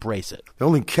 Did he embrace it? The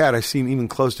only cat I've seen even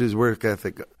close to his work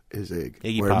ethic is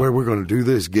Iggy. Where we're going to do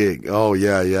this gig. Oh,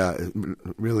 yeah.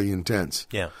 Really intense.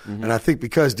 Yeah. Mm-hmm. And I think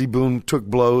because D. Boon took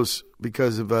blows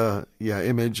because of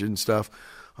image and stuff,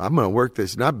 I'm going to work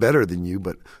this, not better than you,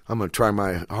 but I'm going to try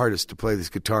my hardest to play this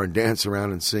guitar and dance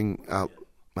around and sing out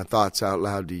my thoughts out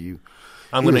loud to you.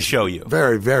 I'm going to show you.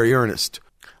 Very, very earnest.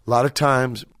 A lot of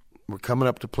times we're coming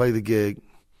up to play the gig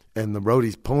and the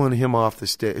roadie's pulling him off the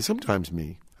stage, sometimes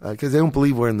me, because they don't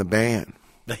believe we're in the band.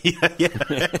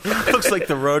 Yeah. Looks like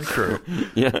the road crew.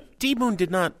 Yeah. D. Boon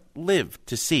did not live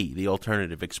to see the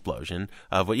alternative explosion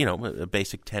of, a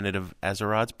basic tenet of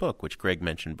Azarad's book, which Greg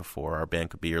mentioned before, Our Band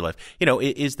Could Be Your Life,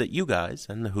 is that you guys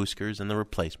and the Huskers and the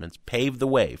Replacements paved the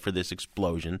way for this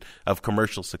explosion of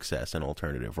commercial success in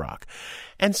alternative rock.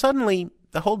 And suddenly,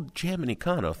 the whole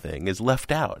Jamaicano thing is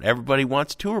left out. Everybody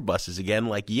wants tour buses again,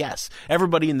 like, yes,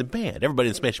 everybody in the band, everybody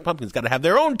in Smashing Pumpkins got to have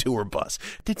their own tour bus.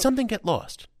 Did something get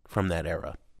lost from that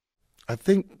era? I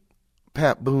think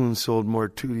Pat Boone sold more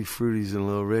Tutti Fruttis than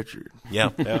Little Richard.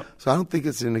 Yeah. So I don't think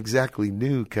it's an exactly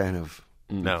new kind of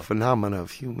No. phenomena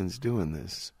of humans doing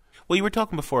this. Well, you were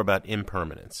talking before about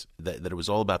impermanence, that it was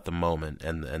all about the moment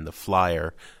and the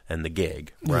flyer and the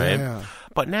gig, right? Yeah.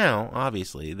 But now,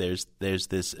 obviously, there's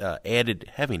this added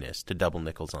heaviness to Double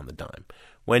Nickels on the Dime.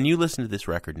 When you listen to this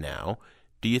record now,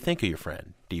 do you think of your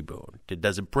friend, D. Boone?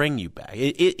 Does it bring you back?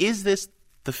 Is this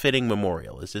the fitting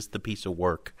memorial? Is this the piece of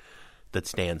work that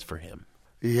stands for him?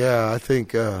 Yeah, I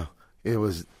think it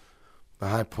was the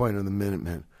high point of the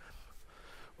Minutemen.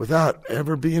 Without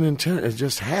ever being intended, it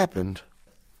just happened.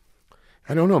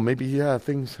 I don't know. Maybe,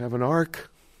 things have an arc.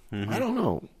 Mm-hmm. I don't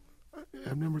know.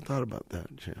 I've never thought about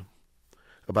that, Jim.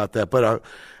 About that. But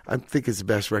I think it's the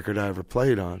best record I ever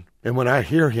played on. And when I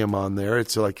hear him on there,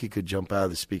 it's like he could jump out of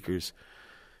the speakers.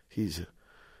 He's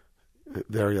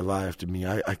very alive to me.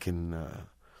 I can,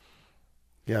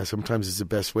 sometimes it's the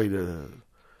best way to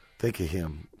think of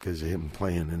him because of him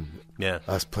playing and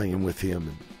us playing with him.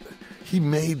 And he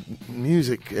made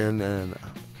music and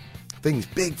things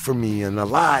big for me and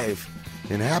alive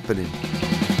and happening.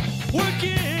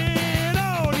 Working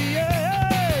on the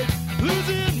edge,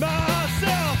 losing my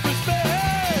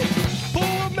self-respect for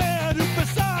a man who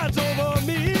presides over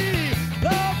me.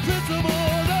 The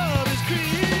principles of his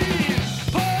creed,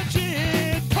 punch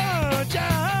in, punch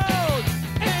out,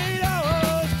 8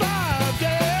 hours, 5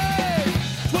 days,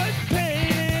 sweat,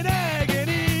 pain, and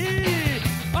agony.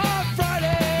 On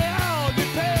Friday I'll get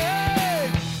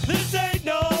paid. This ain't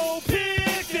no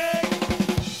picnic.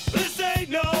 This ain't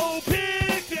no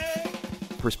picnic.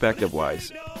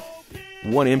 Perspective-wise,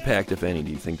 what impact, if any,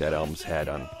 do you think that album's had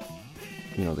on,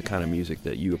 the kind of music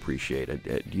that you appreciate?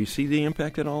 Do you see the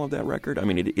impact at all of that record? I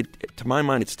mean, it to my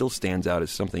mind, it still stands out as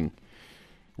something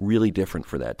really different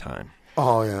for that time.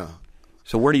 Oh, yeah.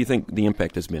 So where do you think the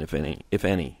impact has been, if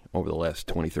any, over the last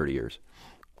 20, 30 years?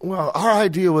 Well, our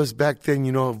idea was back then,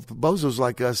 if bozos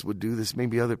like us would do this,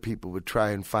 maybe other people would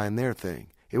try and find their thing.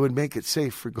 It would make it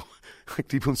safe for going, like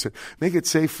people said, make it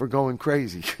safe for going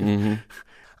crazy. Mm-hmm.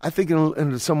 I think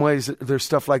in some ways there's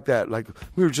stuff like that. Like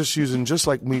we were just using, just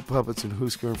like Meat Puppets and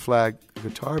Husker and Flag,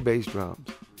 guitar, bass, drums.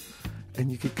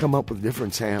 And you could come up with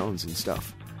different sounds and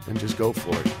stuff and just go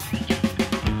for it.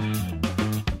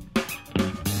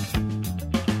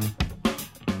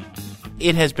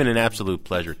 It has been an absolute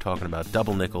pleasure talking about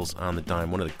Double Nickels on the Dime,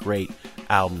 one of the great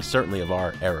albums, certainly of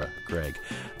our era, Greg.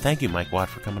 Thank you, Mike Watt,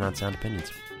 for coming on Sound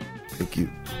Opinions. Thank you.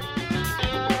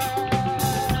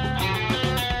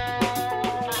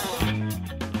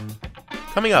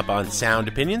 Coming up on Sound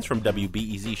Opinions from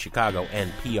WBEZ Chicago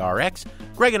and PRX,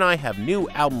 Greg and I have new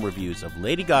album reviews of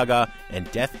Lady Gaga and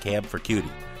Death Cab for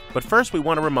Cutie. But first, we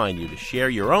want to remind you to share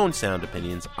your own sound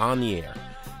opinions on the air.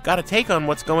 Got a take on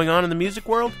what's going on in the music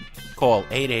world? Call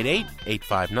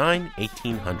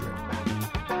 888-859-1800.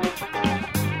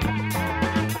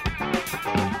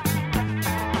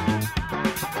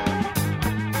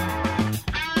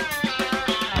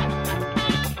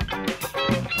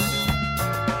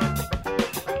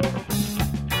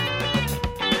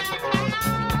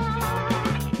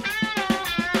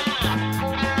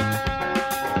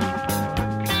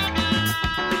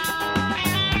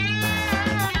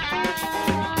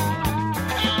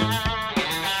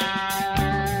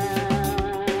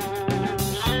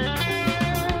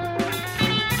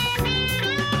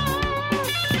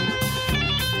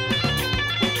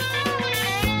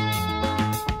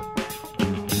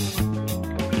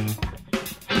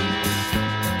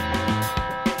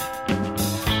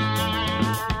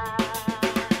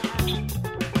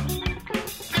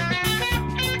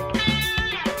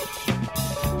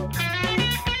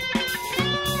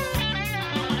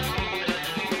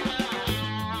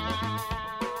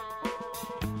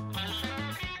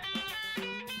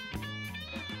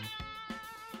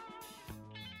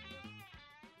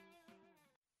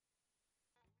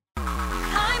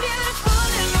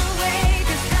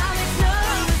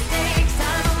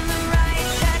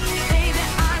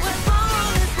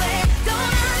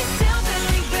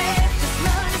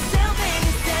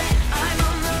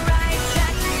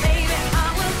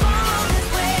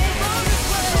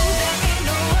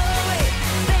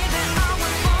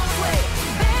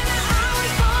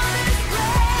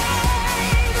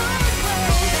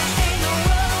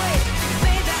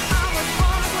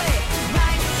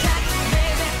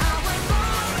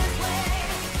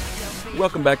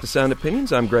 Welcome back to Sound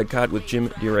Opinions. I'm Greg Cott with Jim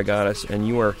DeRogatis, and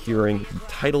you are hearing the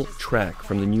title track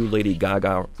from the new Lady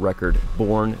Gaga record,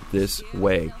 Born This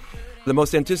Way. The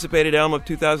most anticipated album of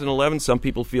 2011, some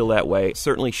people feel that way.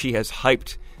 Certainly she has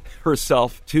hyped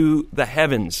herself to the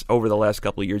heavens over the last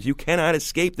couple of years. You cannot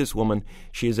escape this woman.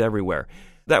 She is everywhere.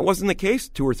 That wasn't the case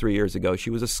 2 or 3 years ago.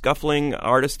 She was a scuffling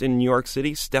artist in New York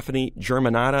City. Stephanie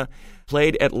Germanotta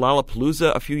played at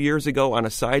Lollapalooza a few years ago on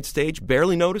a side stage,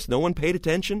 barely noticed, no one paid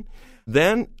attention.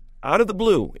 Then, out of the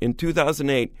blue, in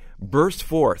 2008, burst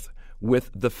forth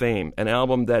with The Fame, an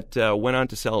album that went on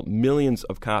to sell millions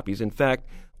of copies. In fact,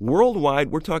 worldwide,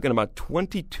 we're talking about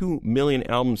 22 million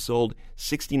albums sold,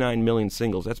 69 million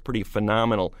singles. That's pretty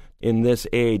phenomenal in this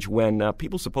age when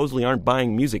people supposedly aren't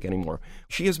buying music anymore.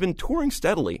 She has been touring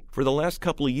steadily for the last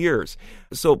couple of years.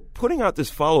 So putting out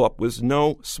this follow-up was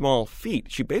no small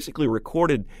feat. She basically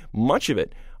recorded much of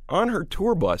it on her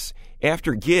tour bus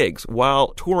after gigs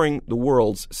while touring the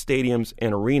world's stadiums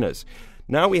and arenas.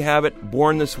 Now we have it,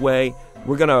 Born This Way.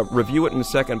 We're going to review it in a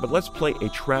second, but let's play a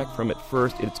track from it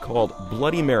first. It's called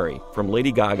Bloody Mary from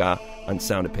Lady Gaga on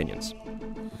Sound Opinions.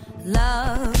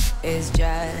 Love is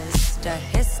just a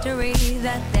history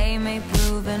that they may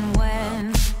prove, and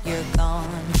when you're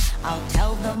gone, I'll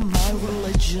tell them my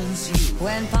religion's you.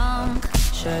 When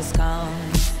punctures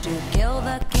come to kill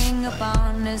the king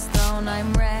upon his throne,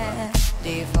 I'm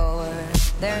ready for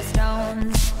their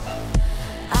stones.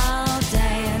 I'll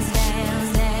dance,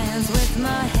 dance, dance with my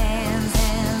hands,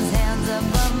 hands, hands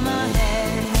above my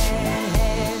head, head,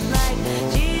 head. Like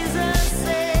Jesus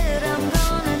said, I'm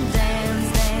gonna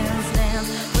dance, dance, dance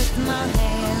with my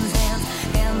hands, hands,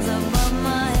 hands above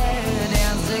my head.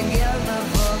 Dance together,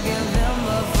 forgive him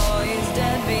before he's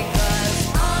dead, because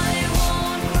I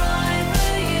won't cry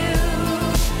for you.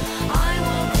 I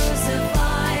won't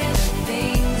crucify the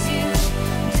things you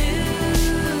do.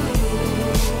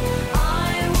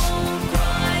 I won't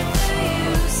cry for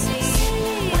you. See,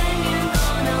 when you're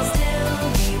gone, I'll still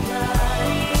be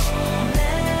bloody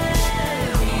Mary.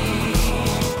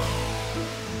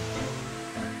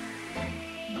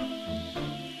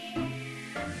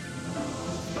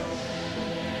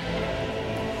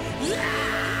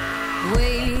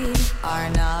 We are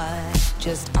not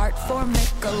just art for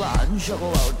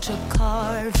Michelangelo to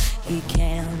carve. He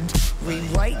can't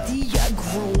rewrite the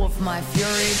aggro of my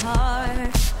fury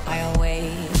heart. I'll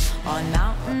wait on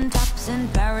mountaintops in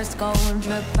Paris,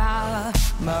 contre power,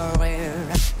 Maria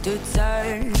to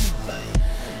serve.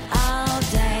 I'll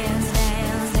dance,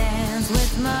 dance, dance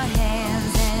with my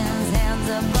hands, hands, hands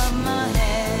above my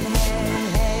head,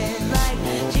 head, head. Like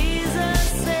Jesus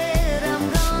said,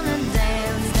 I'm gonna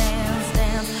dance, dance,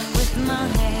 dance with my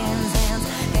hands, hands,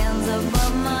 hands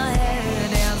above my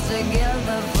head. Dance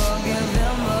together, forgive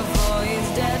him before he's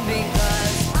dead,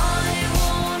 because I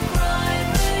won't cry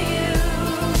for you.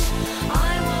 I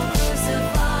won't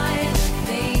crucify the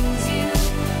things you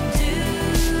do.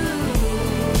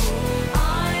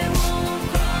 I won't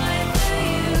cry for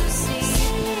you. See,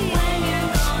 when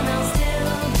you're gone, I'll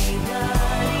still be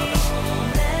bloody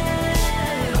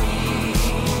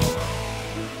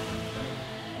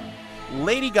Mary.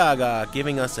 Lady Gaga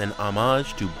giving us an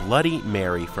homage to Bloody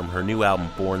Mary from her new album,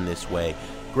 Born This Way.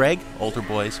 Greg, Altar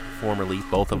Boys, formerly,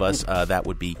 both of us, that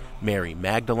would be Mary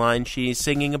Magdalene she's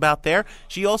singing about there.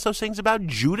 She also sings about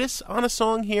Judas on a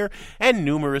song here, and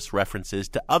numerous references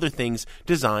to other things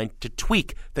designed to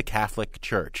tweak the Catholic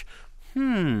Church.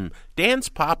 Dance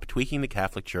pop tweaking the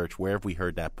Catholic Church, where have we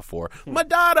heard that before?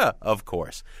 Madonna, of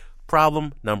course.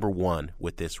 Problem number one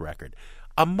with this record.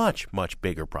 A much, much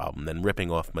bigger problem than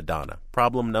ripping off Madonna.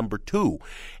 Problem number two,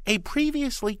 a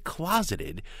previously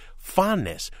closeted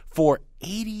fondness for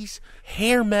 80s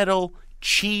hair metal,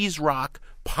 cheese rock,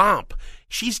 pomp.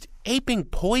 She's aping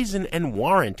Poison and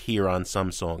Warrant here on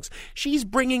some songs. She's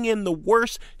bringing in the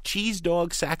worst cheese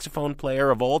dog saxophone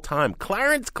player of all time,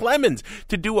 Clarence Clemens,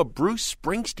 to do a Bruce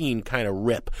Springsteen kind of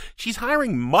rip. She's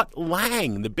hiring Mutt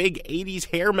Lange, the big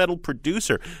 80s hair metal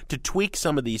producer, to tweak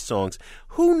some of these songs.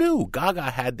 Who knew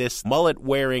Gaga had this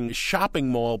mullet-wearing shopping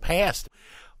mall past?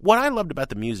 What I loved about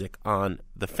the music on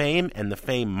The Fame and The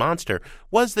Fame Monster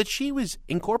was that she was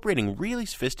incorporating really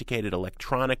sophisticated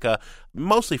electronica,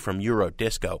 mostly from Euro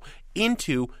disco,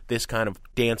 into this kind of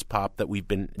dance pop that we've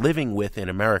been living with in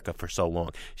America for so long.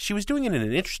 She was doing it in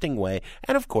an interesting way,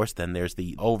 and of course then there's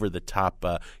the over-the-top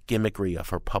gimmickry of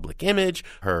her public image,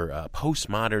 her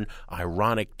postmodern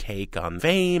ironic take on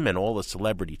fame and all the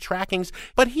celebrity trackings.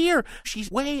 But here,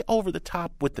 she's way over the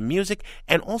top with the music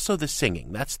and also the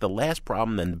singing. That's the last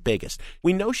problem and the biggest.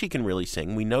 We know she can really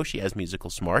sing. We know she has musical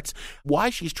smarts. Why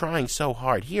she's trying so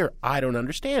hard here, I don't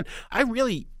understand. I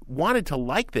really wanted to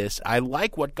like this. I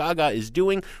like what Gaga is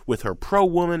doing with her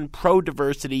pro-woman,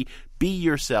 pro-diversity, be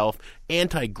yourself,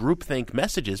 anti-groupthink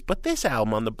messages. But this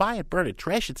album on the buy it, burn it,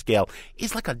 trash it scale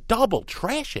is like a double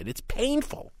trash it. It's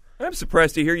painful. I'm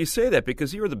surprised to hear you say that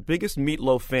because you're the biggest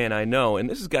Meatloaf fan I know, and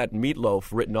this has got Meatloaf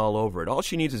written all over it. All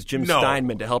she needs is Jim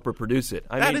Steinman to help her produce it.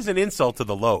 That is an insult to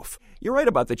the loaf. You're right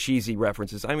about the cheesy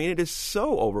references. I mean, it is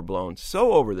so overblown,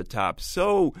 so over the top,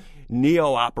 so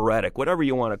neo-operatic, whatever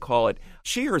you want to call it.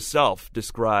 She herself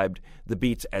described the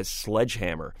beats as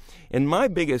sledgehammer. And my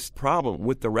biggest problem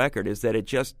with the record is that it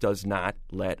just does not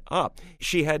let up.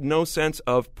 She had no sense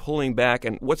of pulling back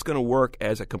and what's going to work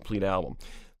as a complete album.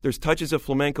 There's touches of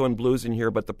flamenco and blues in here,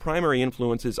 but the primary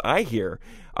influences I hear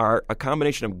are a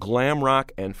combination of glam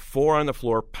rock and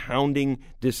four-on-the-floor pounding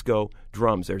disco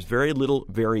drums. There's very little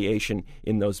variation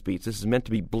in those beats. This is meant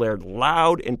to be blared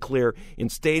loud and clear in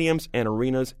stadiums and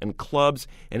arenas and clubs,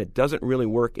 and it doesn't really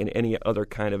work in any other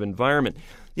kind of environment.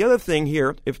 The other thing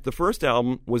here, if the first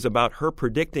album was about her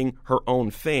predicting her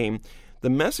own fame, the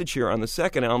message here on the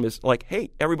second album is like, hey,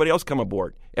 everybody else come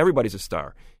aboard. Everybody's a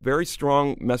star. Very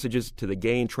strong messages to the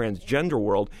gay and transgender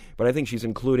world, but I think she's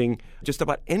including just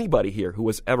about anybody here who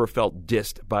has ever felt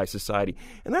dissed by society.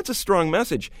 And that's a strong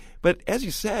message. But as you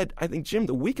said, I think, Jim,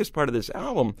 the weakest part of this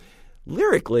album,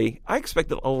 lyrically, I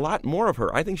expected a lot more of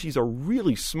her. I think she's a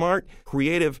really smart,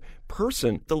 creative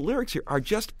person. The lyrics here are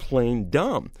just plain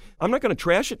dumb. I'm not going to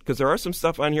trash it because there are some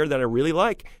stuff on here that I really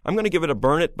like. I'm going to give it a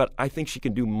burn it, but I think she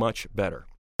can do much better.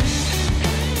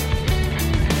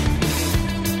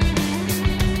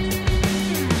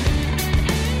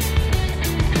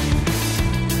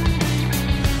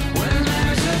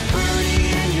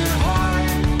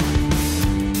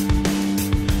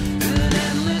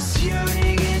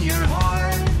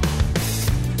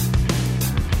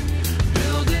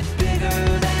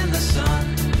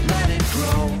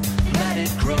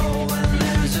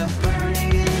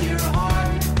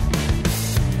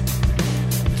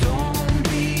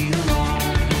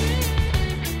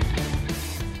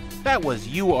 That was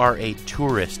You Are a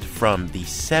Tourist from the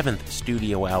 7th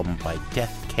studio album by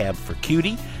Death Cab for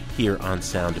Cutie here on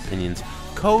Sound Opinions.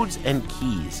 Codes and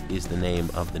Keys is the name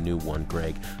of the new one,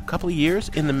 Greg. A couple of years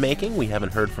in the making. We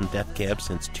haven't heard from Death Cab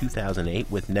since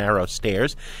 2008 with Narrow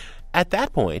Stairs. At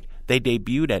that point, they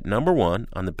debuted at number 1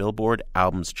 on the Billboard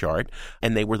Albums chart,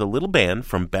 and they were the little band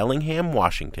from Bellingham,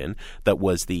 Washington, that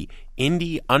was the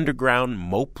indie, underground,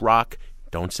 mope rock,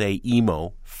 don't say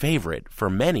emo, favorite for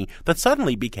many that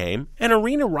suddenly became an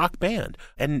arena rock band.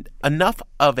 And enough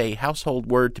of a household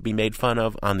word to be made fun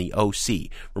of on the OC.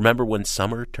 Remember when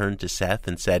Summer turned to Seth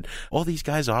and said, all these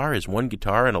guys are is one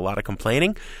guitar and a lot of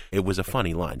complaining? It was a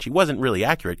funny line. She wasn't really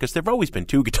accurate because there have always been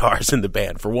 2 guitars in the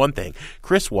band. For one thing,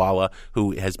 Chris Walla,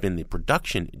 who has been the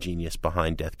production genius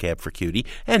behind Death Cab for Cutie,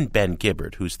 and Ben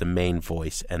Gibbard, who's the main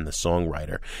voice and the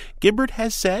songwriter. Gibbard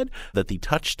has said that the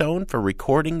touchstone for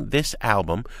recording this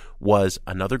album was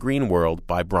Another Green World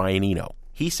by Brian Eno.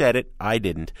 He said it, I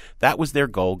didn't. That was their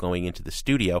goal going into the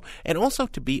studio, and also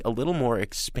to be a little more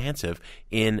expansive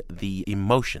in the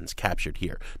emotions captured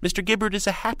here. Mr. Gibbard is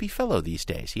a happy fellow these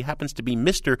days. He happens to be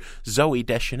Mr. Zooey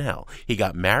Deschanel. He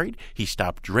got married. He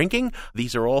stopped drinking.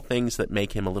 These are all things that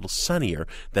make him a little sunnier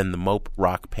than the mope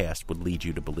rock past would lead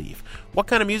you to believe. What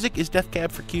kind of music is Death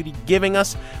Cab for Cutie giving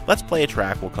us? Let's play a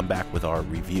track. We'll come back with our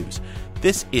reviews.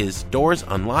 This is Doors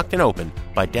Unlocked and Open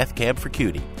by Death Cab for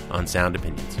Cutie on Sound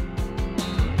Opinions.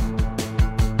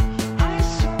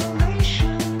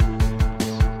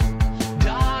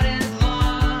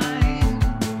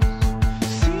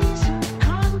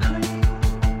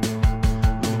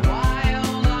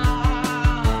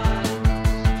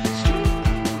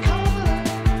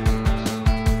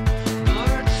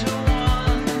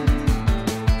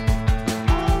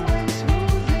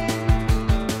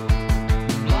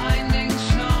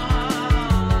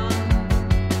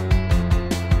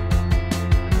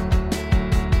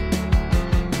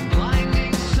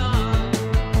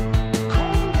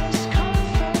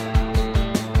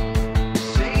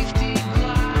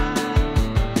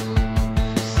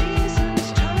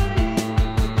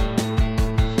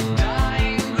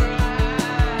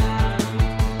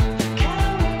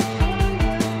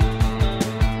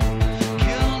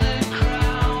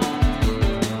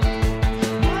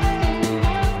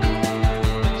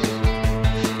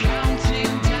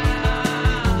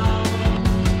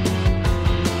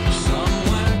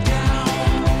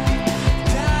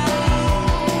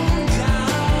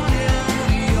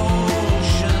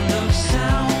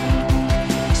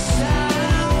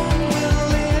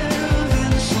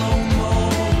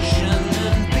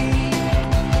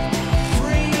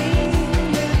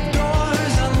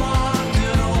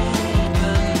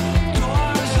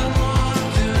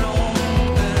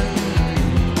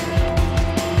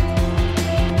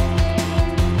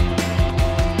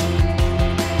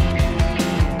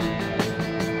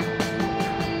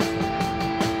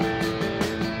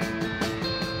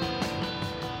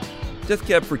 Death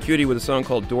Cab for Cutie with a song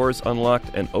called Doors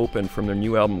Unlocked and Open from their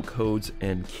new album Codes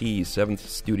and Keys, 7th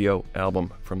studio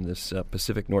album from this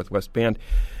Pacific Northwest band.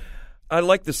 I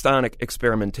like the sonic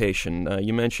experimentation.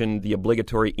 You mentioned the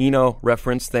obligatory Eno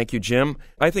reference. Thank you, Jim.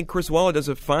 I think Chris Walla does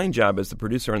a fine job as the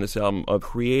producer on this album of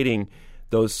creating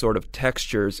those sort of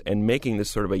textures and making this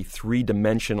sort of a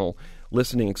three-dimensional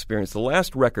listening experience. The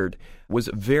last record was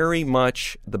very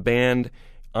much the band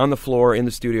on the floor in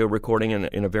the studio recording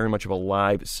in a very much of a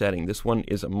live setting. This one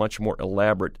is a much more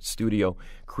elaborate studio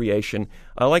creation.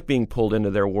 I like being pulled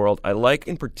into their world. I like,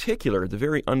 in particular, the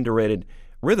very underrated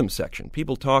rhythm section.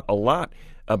 People talk a lot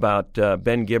about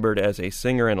Ben Gibbard as a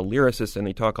singer and a lyricist, and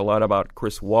they talk a lot about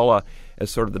Chris Walla as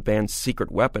sort of the band's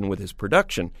secret weapon with his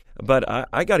production. But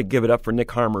I got to give it up for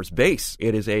Nick Harmer's bass.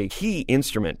 It is a key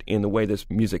instrument in the way this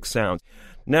music sounds.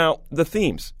 Now, the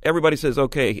themes. Everybody says,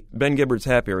 okay, Ben Gibbard's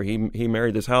happier. He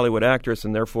married this Hollywood actress,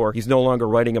 and therefore he's no longer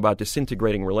writing about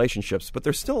disintegrating relationships. But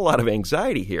there's still a lot of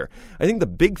anxiety here. I think the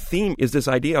big theme is this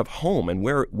idea of home and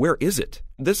where is it?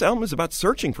 This album is about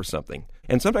searching for something.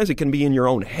 And sometimes it can be in your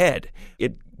own head.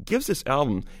 It gives this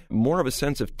album more of a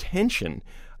sense of tension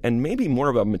and maybe more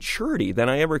of a maturity than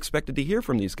I ever expected to hear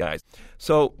from these guys.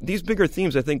 So these bigger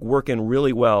themes, I think, work in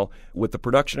really well with the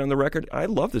production on the record. I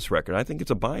love this record. I think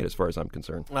it's a buy it as far as I'm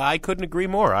concerned. I couldn't agree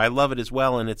more. I love it as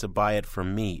well, and it's a buy it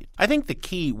from me. I think the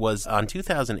key was on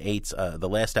 2008's the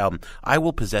last album, I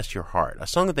Will Possess Your Heart, a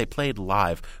song that they played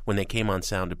live when they came on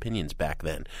Sound Opinions back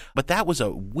then. But that was a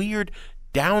weird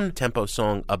down-tempo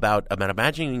song about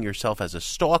imagining yourself as a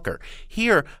stalker.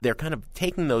 Here, they're kind of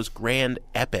taking those grand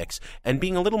epics and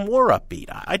being a little more upbeat.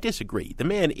 I disagree. The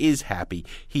man is happy.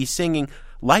 He's singing,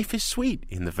 "Life is sweet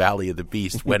in the Valley of the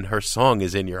Beast" when her song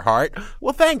is in your heart.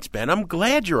 Well, thanks, Ben. I'm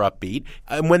glad you're upbeat.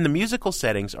 And when the musical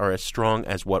settings are as strong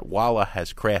as what Walla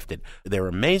has crafted, they're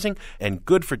amazing and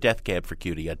good for Death Cab for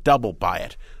Cutie. A double buy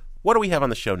it. What do we have on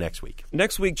the show next week?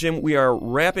 Next week, Jim, we are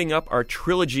wrapping up our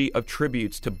trilogy of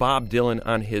tributes to Bob Dylan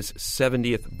on his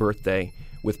 70th birthday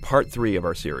with part 3 of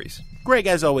our series. Greg,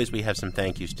 as always, we have some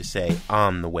thank yous to say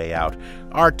on the way out.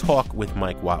 Our talk with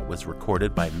Mike Watt was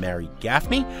recorded by Mary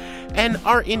Gaffney, and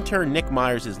our intern Nick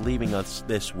Myers is leaving us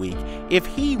this week. If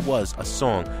he was a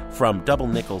song from Double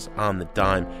Nickels on the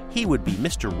Dime, he would be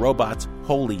Mr. Robot's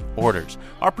Holy Orders.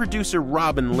 Our producer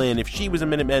Robin Lynn, if she was a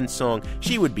Minutemen song,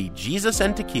 she would be Jesus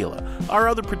and Tequila. Our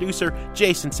other producer,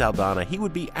 Jason Saldana, he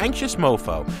would be Anxious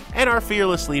Mofo. And our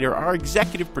fearless leader, our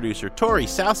executive producer, Tori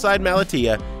Southside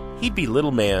Malatia, he'd be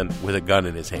Little Man with a gun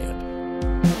in his hand.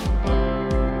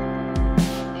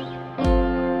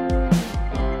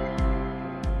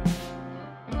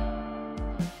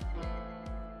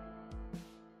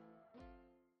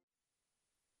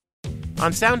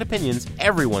 On Sound Opinions,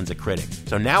 everyone's a critic.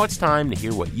 So now it's time to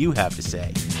hear what you have to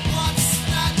say.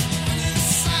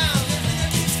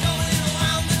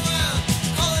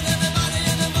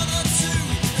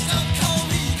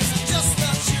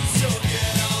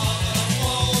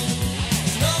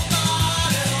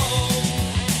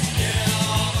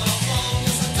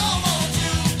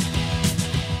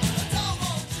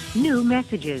 New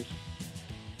messages.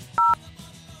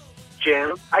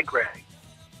 Jim, hi Greg.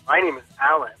 My name is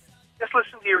Alan. Just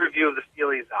listened to your review of the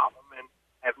Steelies album and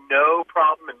have no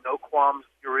problem and no qualms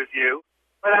with your review.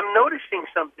 But I'm noticing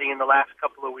something in the last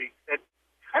couple of weeks that's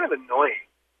kind of annoying.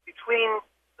 Between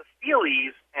the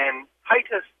Steelies and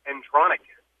Titus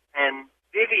Andronicus and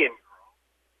Vivian Girl,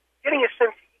 getting a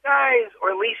sense that you guys,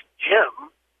 or at least Jim,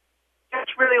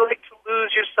 just really like to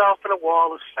lose yourself in a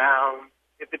wall of sound.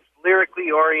 If it's lyrically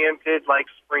oriented like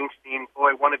Springsteen,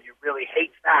 boy, one of you really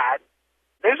hates that.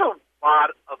 There's a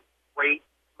lot of great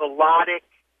melodic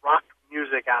rock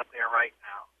music out there right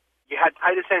now. You had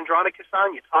Titus Andronicus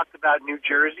on, you talked about New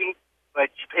Jersey,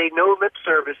 but you paid no lip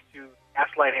service to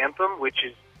Gaslight Anthem, which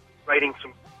is writing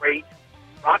some great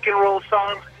rock and roll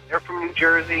songs. They're from New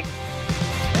Jersey.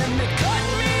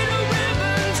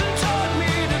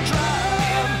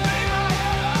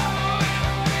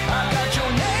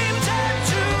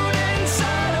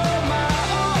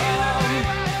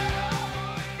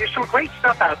 There's some great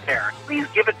stuff out there. Please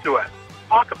give it to us.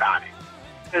 Talk about it.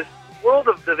 Because the world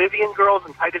of the Vivian Girls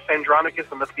and Titus Andronicus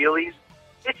and the Feelies,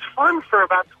 it's fun for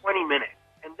about 20 minutes.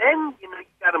 And then, you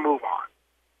got to move on.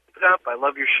 Keep it up. I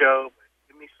love your show. But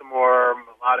give me some more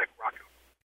melodic rock and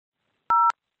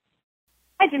roll.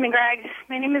 Hi, Jim and Greg.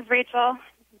 My name is Rachel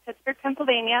from Pittsburgh,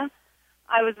 Pennsylvania.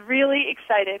 I was really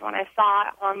excited when I saw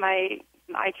on my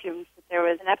iTunes that there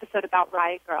was an episode about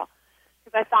Riot Girl.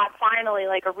 Because I thought finally,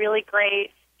 like a really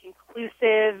great,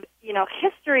 inclusive,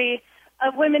 history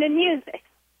of women in music.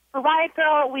 For Riot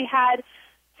Girl, we had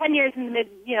 10 years in the mid,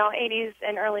 80s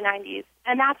and early 90s,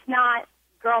 and that's not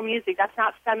girl music. That's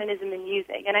not feminism in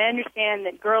music. And I understand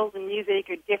that girls in music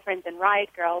are different than riot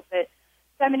girls, but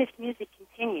feminist music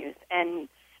continues, and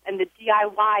the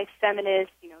DIY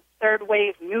feminist, third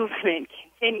wave movement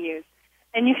continues.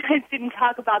 And you guys didn't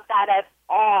talk about that at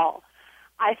all.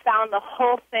 I found the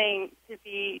whole thing to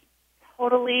be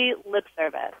totally lip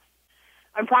service.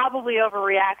 I'm probably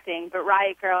overreacting, but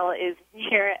Riot Girl is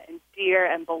near and dear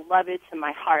and beloved to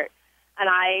my heart. And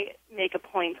I make a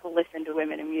point to listen to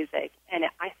women in music. And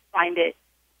I find it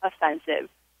offensive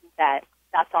that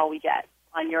that's all we get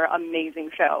on your amazing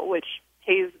show, which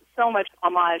pays so much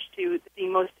homage to the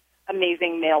most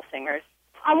amazing male singers.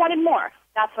 I wanted more.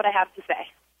 That's what I have to say.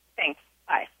 Thanks.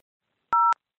 Bye.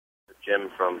 Jim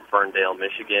from Ferndale,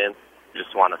 Michigan.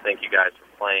 Just want to thank you guys for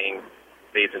playing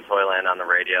Babes in Toyland on the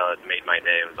radio. It made my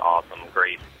day. It was awesome.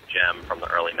 Great gem from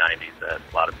the early 90s that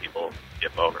a lot of people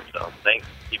skip over. So thanks.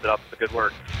 Keep it up. The good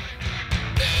work.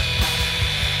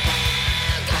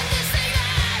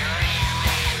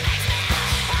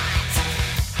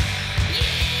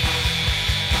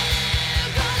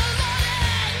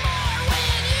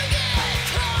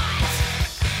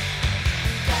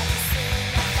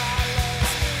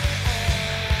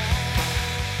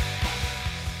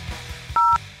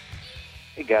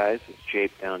 Hey guys, it's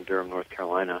Jape down in Durham, North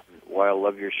Carolina. While I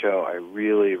love your show, I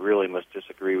really, really must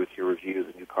disagree with your review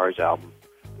of the new Cars album.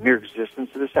 The mere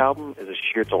existence of this album is a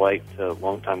sheer delight to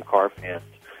longtime car fans,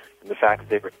 and the fact that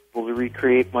they were able to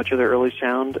recreate much of their early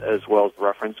sound, as well as the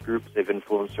reference groups they've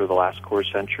influenced over the last quarter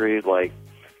century, like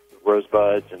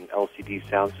Rosebuds and LCD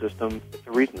Sound System, it's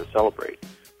a reason to celebrate.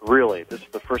 Really, this is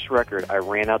the first record I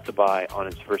ran out to buy on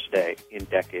its first day in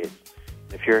decades.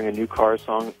 If hearing a new Cars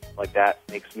song like that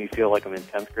makes me feel like I'm in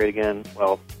 10th grade again,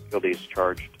 well, guilty as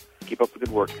charged. Keep up the good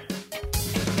work. You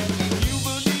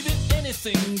believe in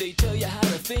anything they tell you how to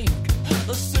think.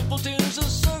 A simpleton's a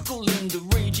circle in the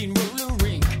raging roller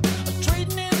rink. A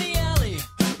trading in the alley,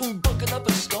 bucket up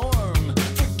a storm.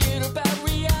 Forget about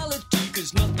reality,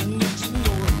 'cause nothing is a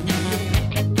norm.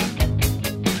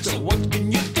 So what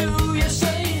can you do, you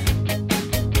say?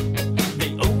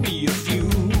 They owe me a few,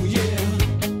 yeah.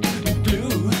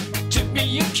 Blue, tip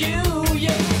me a cue,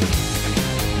 yeah.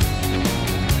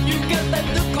 You got that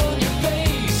look on your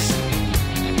face.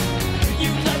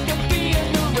 You'd like to be in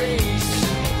the race.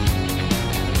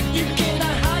 You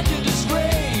cannot hide your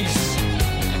disgrace.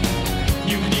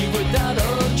 You leave without a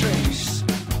trace.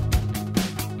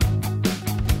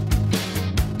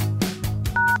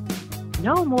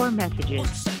 No more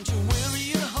messages.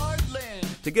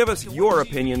 To give us your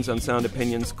opinions on Sound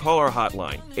Opinions, call our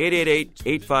hotline,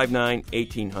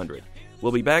 888-859-1800.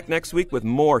 We'll be back next week with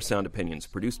more Sound Opinions,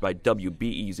 produced by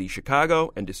WBEZ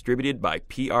Chicago and distributed by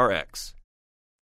PRX.